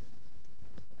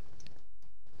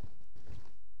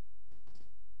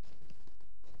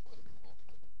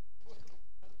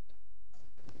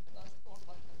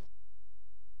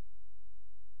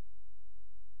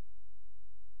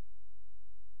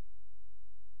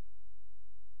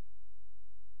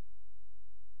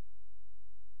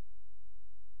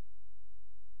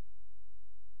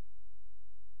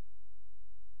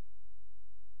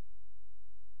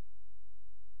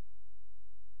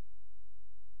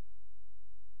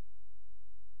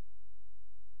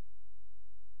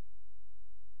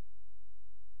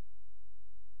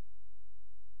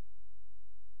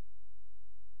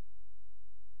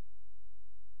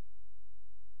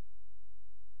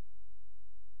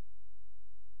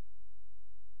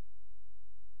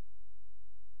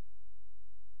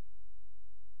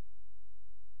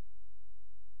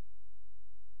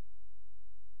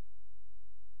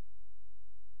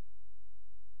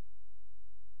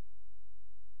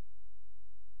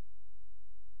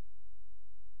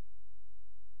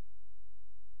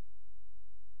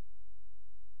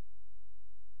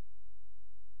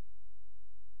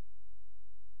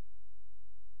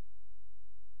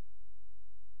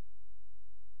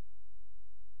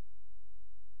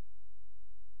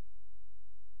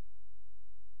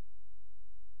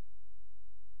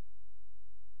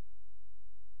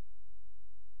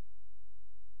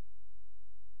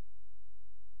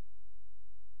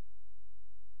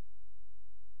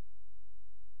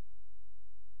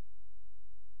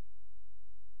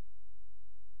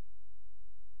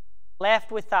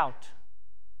 Left without.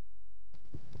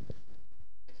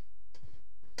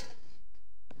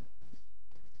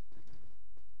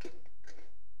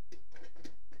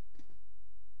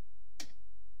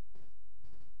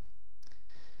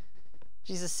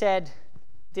 Jesus said,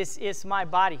 "This is my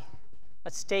body.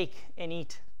 Let's take and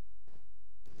eat."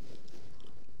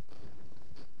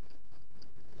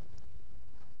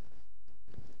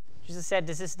 Jesus said,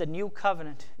 "This is the new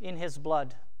covenant in his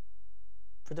blood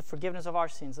for the forgiveness of our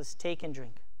sins. Let's take and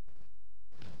drink."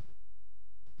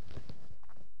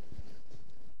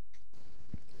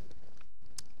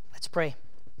 Let's pray.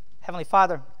 Heavenly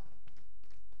Father,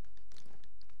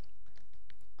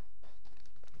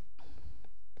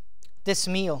 this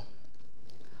meal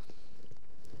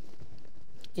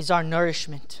is our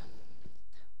nourishment.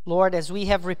 Lord, as we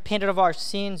have repented of our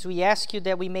sins, we ask you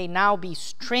that we may now be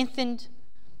strengthened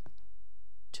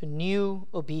to new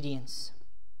obedience.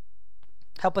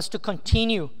 Help us to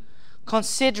continue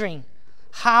considering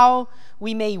how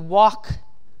we may walk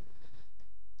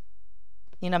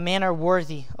in a manner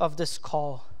worthy of this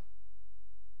call.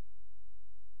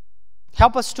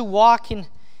 Help us to walk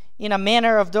in a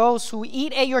manner of those who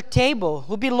eat at your table,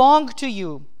 who belong to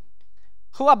you,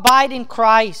 who abide in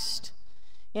Christ,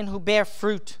 and who bear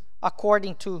fruit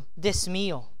according to this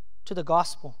meal, to the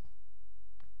gospel.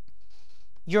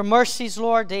 Your mercies,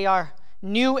 Lord, they are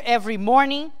new every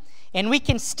morning, and we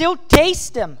can still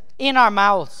taste them in our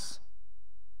mouths.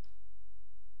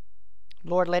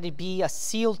 Lord, let it be a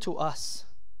seal to us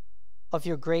of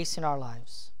your grace in our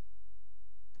lives.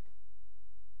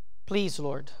 Please,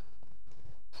 Lord,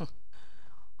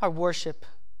 our worship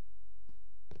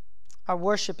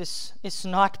is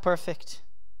not perfect,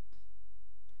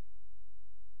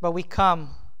 but we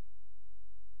come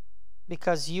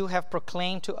because you have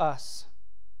proclaimed to us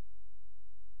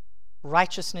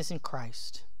righteousness in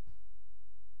Christ,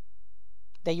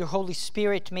 that your Holy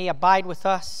Spirit may abide with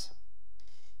us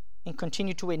and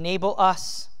continue to enable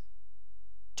us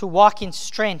to walk in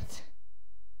strength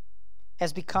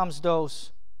as becomes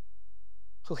those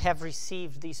who have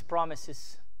received these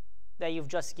promises that you've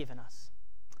just given us.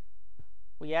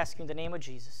 We ask you in the name of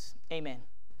Jesus. Amen.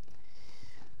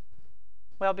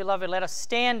 Well, beloved, let us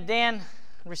stand then,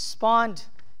 respond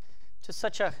to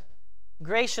such a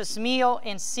gracious meal,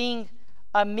 and sing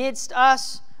 "Amidst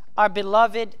Us Our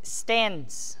Beloved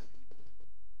Stands."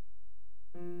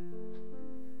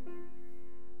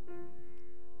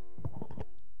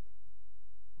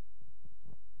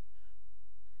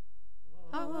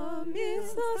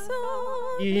 Amidst us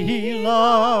our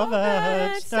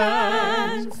beloved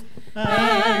stands,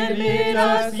 and bid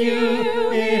us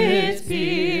you its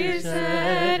pierced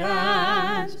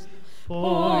hands.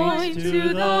 Point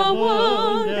to the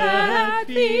wounded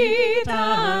feet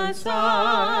and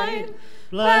side,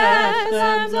 blessed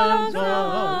emblems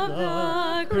of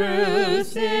the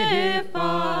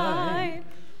crucified.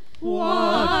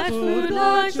 What food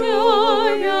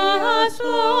luxurious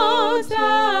floats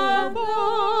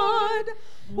aboard,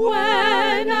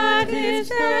 when at his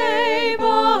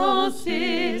table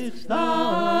sits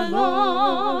the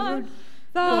Lord.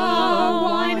 The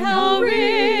wine how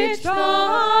rich,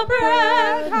 the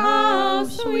bread how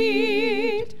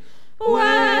sweet,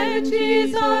 when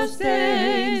Jesus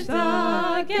stays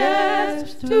the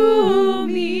guest to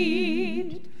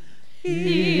meet.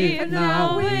 If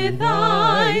now with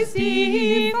eyes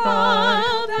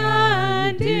defiled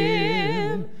and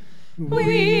dim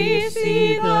we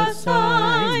see the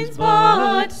signs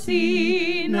but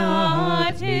see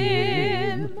not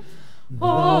him,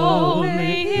 oh,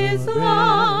 may his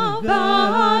love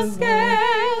the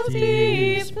scales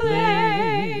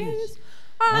displace,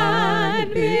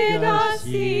 and bid us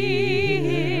see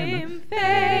him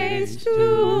face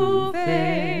to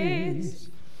face.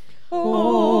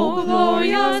 O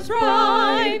glorious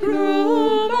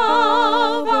bridegroom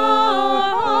of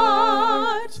our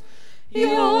hearts,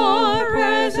 your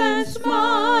presence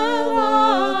smile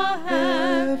a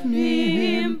heaven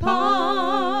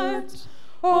imparts.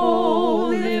 Oh,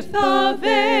 lift the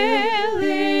veil,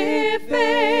 if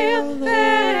veil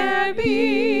there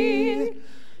be,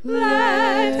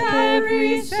 let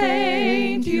every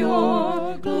saint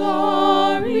your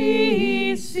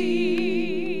glory see.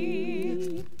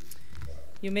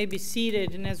 You may be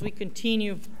seated, and as we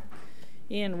continue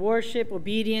in worship,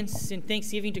 obedience, and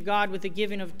thanksgiving to God with the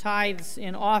giving of tithes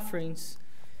and offerings,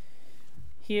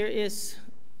 here is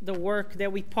the work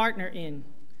that we partner in.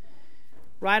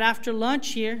 Right after lunch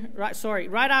here,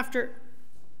 right after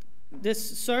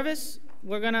this service,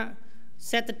 we're going to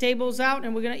set the tables out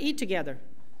and we're going to eat together.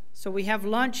 So we have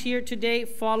lunch here today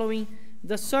following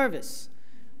the service.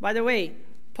 By the way,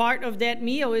 part of that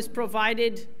meal is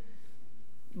provided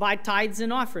by tithes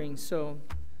and offerings. So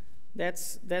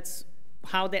that's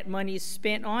how that money is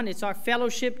spent on. It's our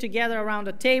fellowship together around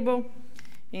a table,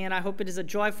 and I hope it is a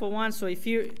joyful one. So if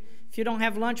you don't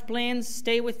have lunch plans,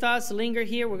 stay with us, linger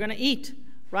here. We're going to eat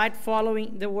right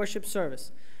following the worship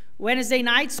service. Wednesday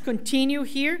nights continue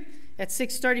here at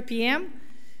 6:30 p.m.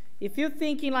 If you're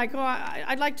thinking like, oh,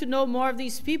 I'd like to know more of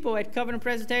these people at Covenant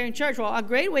Presbyterian Church, well, a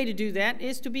great way to do that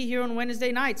is to be here on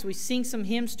Wednesday nights. We sing some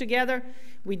hymns together.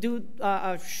 We do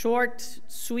a short,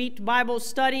 sweet Bible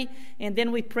study, and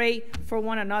then we pray for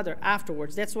one another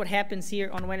afterwards. That's what happens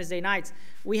here on Wednesday nights.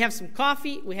 We have some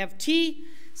coffee. We have tea.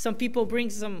 Some people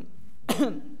bring some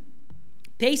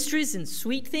pastries and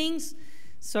sweet things.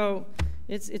 So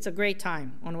it's a great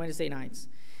time on Wednesday nights.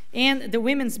 And the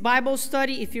women's Bible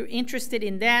study, if you're interested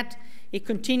in that, it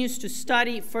continues to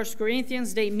study 1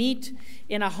 Corinthians. They meet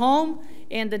in a home,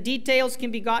 and the details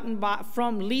can be gotten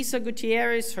from Lisa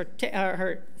Gutierrez, her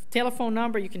telephone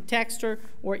number. You can text her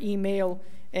or email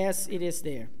as it is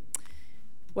there.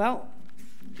 Well,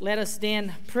 let us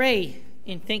then pray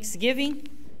in thanksgiving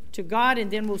to God,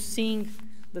 and then we'll sing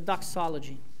the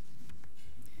doxology.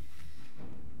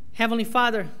 Heavenly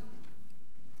Father,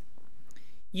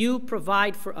 you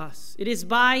provide for us. It is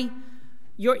by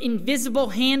your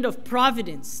invisible hand of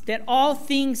providence that all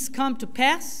things come to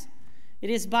pass. It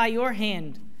is by your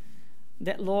hand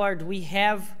that, Lord, we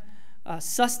have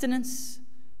sustenance,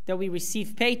 that we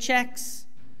receive paychecks.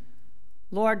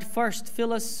 Lord, first,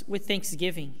 fill us with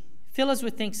thanksgiving. Fill us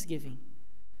with thanksgiving.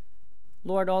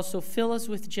 Lord, also fill us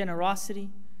with generosity,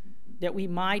 that we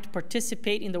might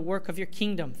participate in the work of your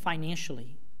kingdom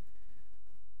financially.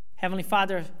 Heavenly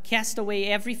Father, cast away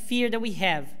every fear that we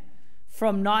have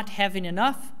from not having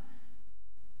enough,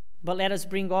 but let us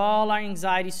bring all our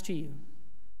anxieties to you,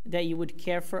 that you would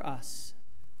care for us,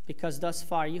 because thus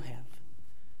far you have.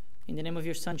 In the name of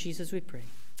your Son, Jesus, we pray.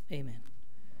 Amen.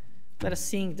 Let us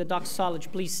sing the doxology.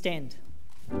 Please stand.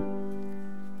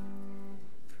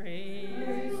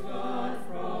 Praise God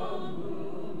from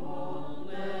whom all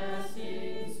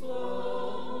blessings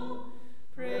flow.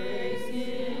 Praise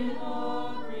him,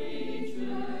 all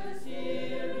creatures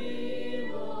here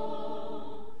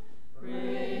below.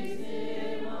 Praise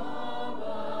him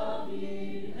above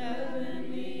the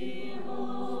heavenly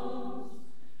host.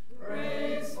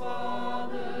 Praise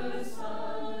Father,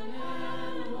 Son,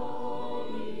 and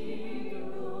Holy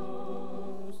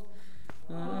Ghost.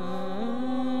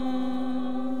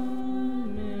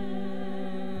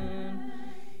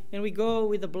 And we go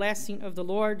with the blessing of the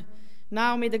Lord.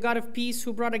 Now may the God of peace,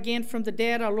 who brought again from the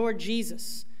dead our Lord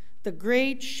Jesus, the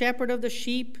great shepherd of the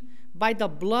sheep, by the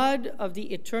blood of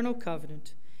the eternal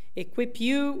covenant, equip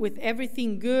you with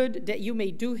everything good, that you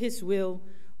may do his will,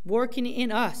 working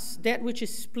in us that which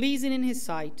is pleasing in his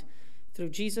sight, through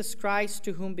Jesus Christ,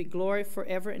 to whom be glory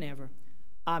forever and ever.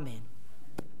 Amen.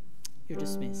 You're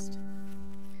dismissed.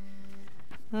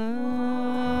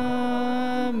 Amen.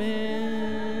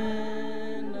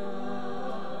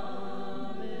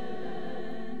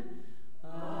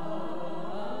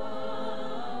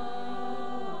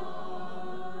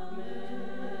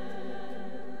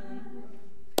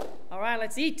 All right,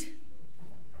 let's eat.